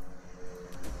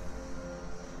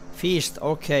 Feast,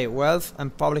 okay, wealth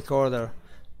and public order,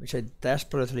 which I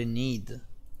desperately need.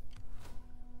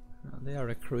 Oh, they are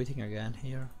recruiting again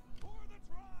here.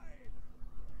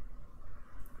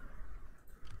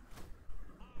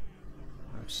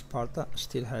 Sparta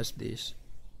still has this.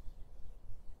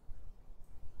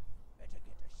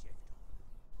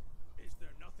 Is there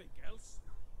nothing else?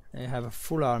 They have a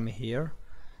full army here,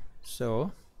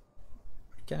 so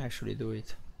I can actually do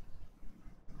it.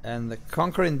 And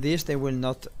conquering this, they will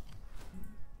not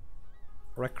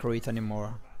recruit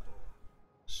anymore.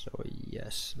 So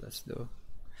yes, let's do.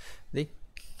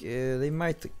 They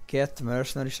might get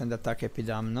mercenaries and attack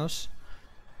Epidamnos.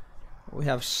 We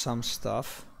have some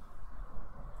stuff.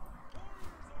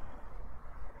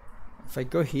 If I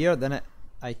go here, then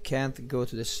I can't go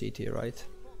to the city, right?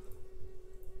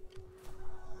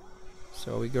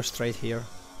 So we go straight here.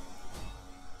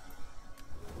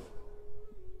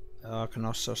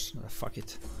 Knossos, fuck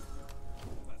it.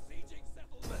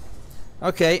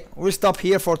 Okay, we'll stop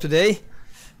here for today.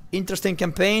 Interesting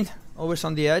campaign, always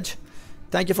on the edge.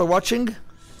 Thank you for watching.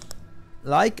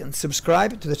 Like and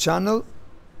subscribe to the channel.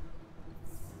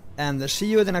 And see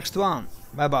you in the next one.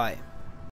 Bye bye.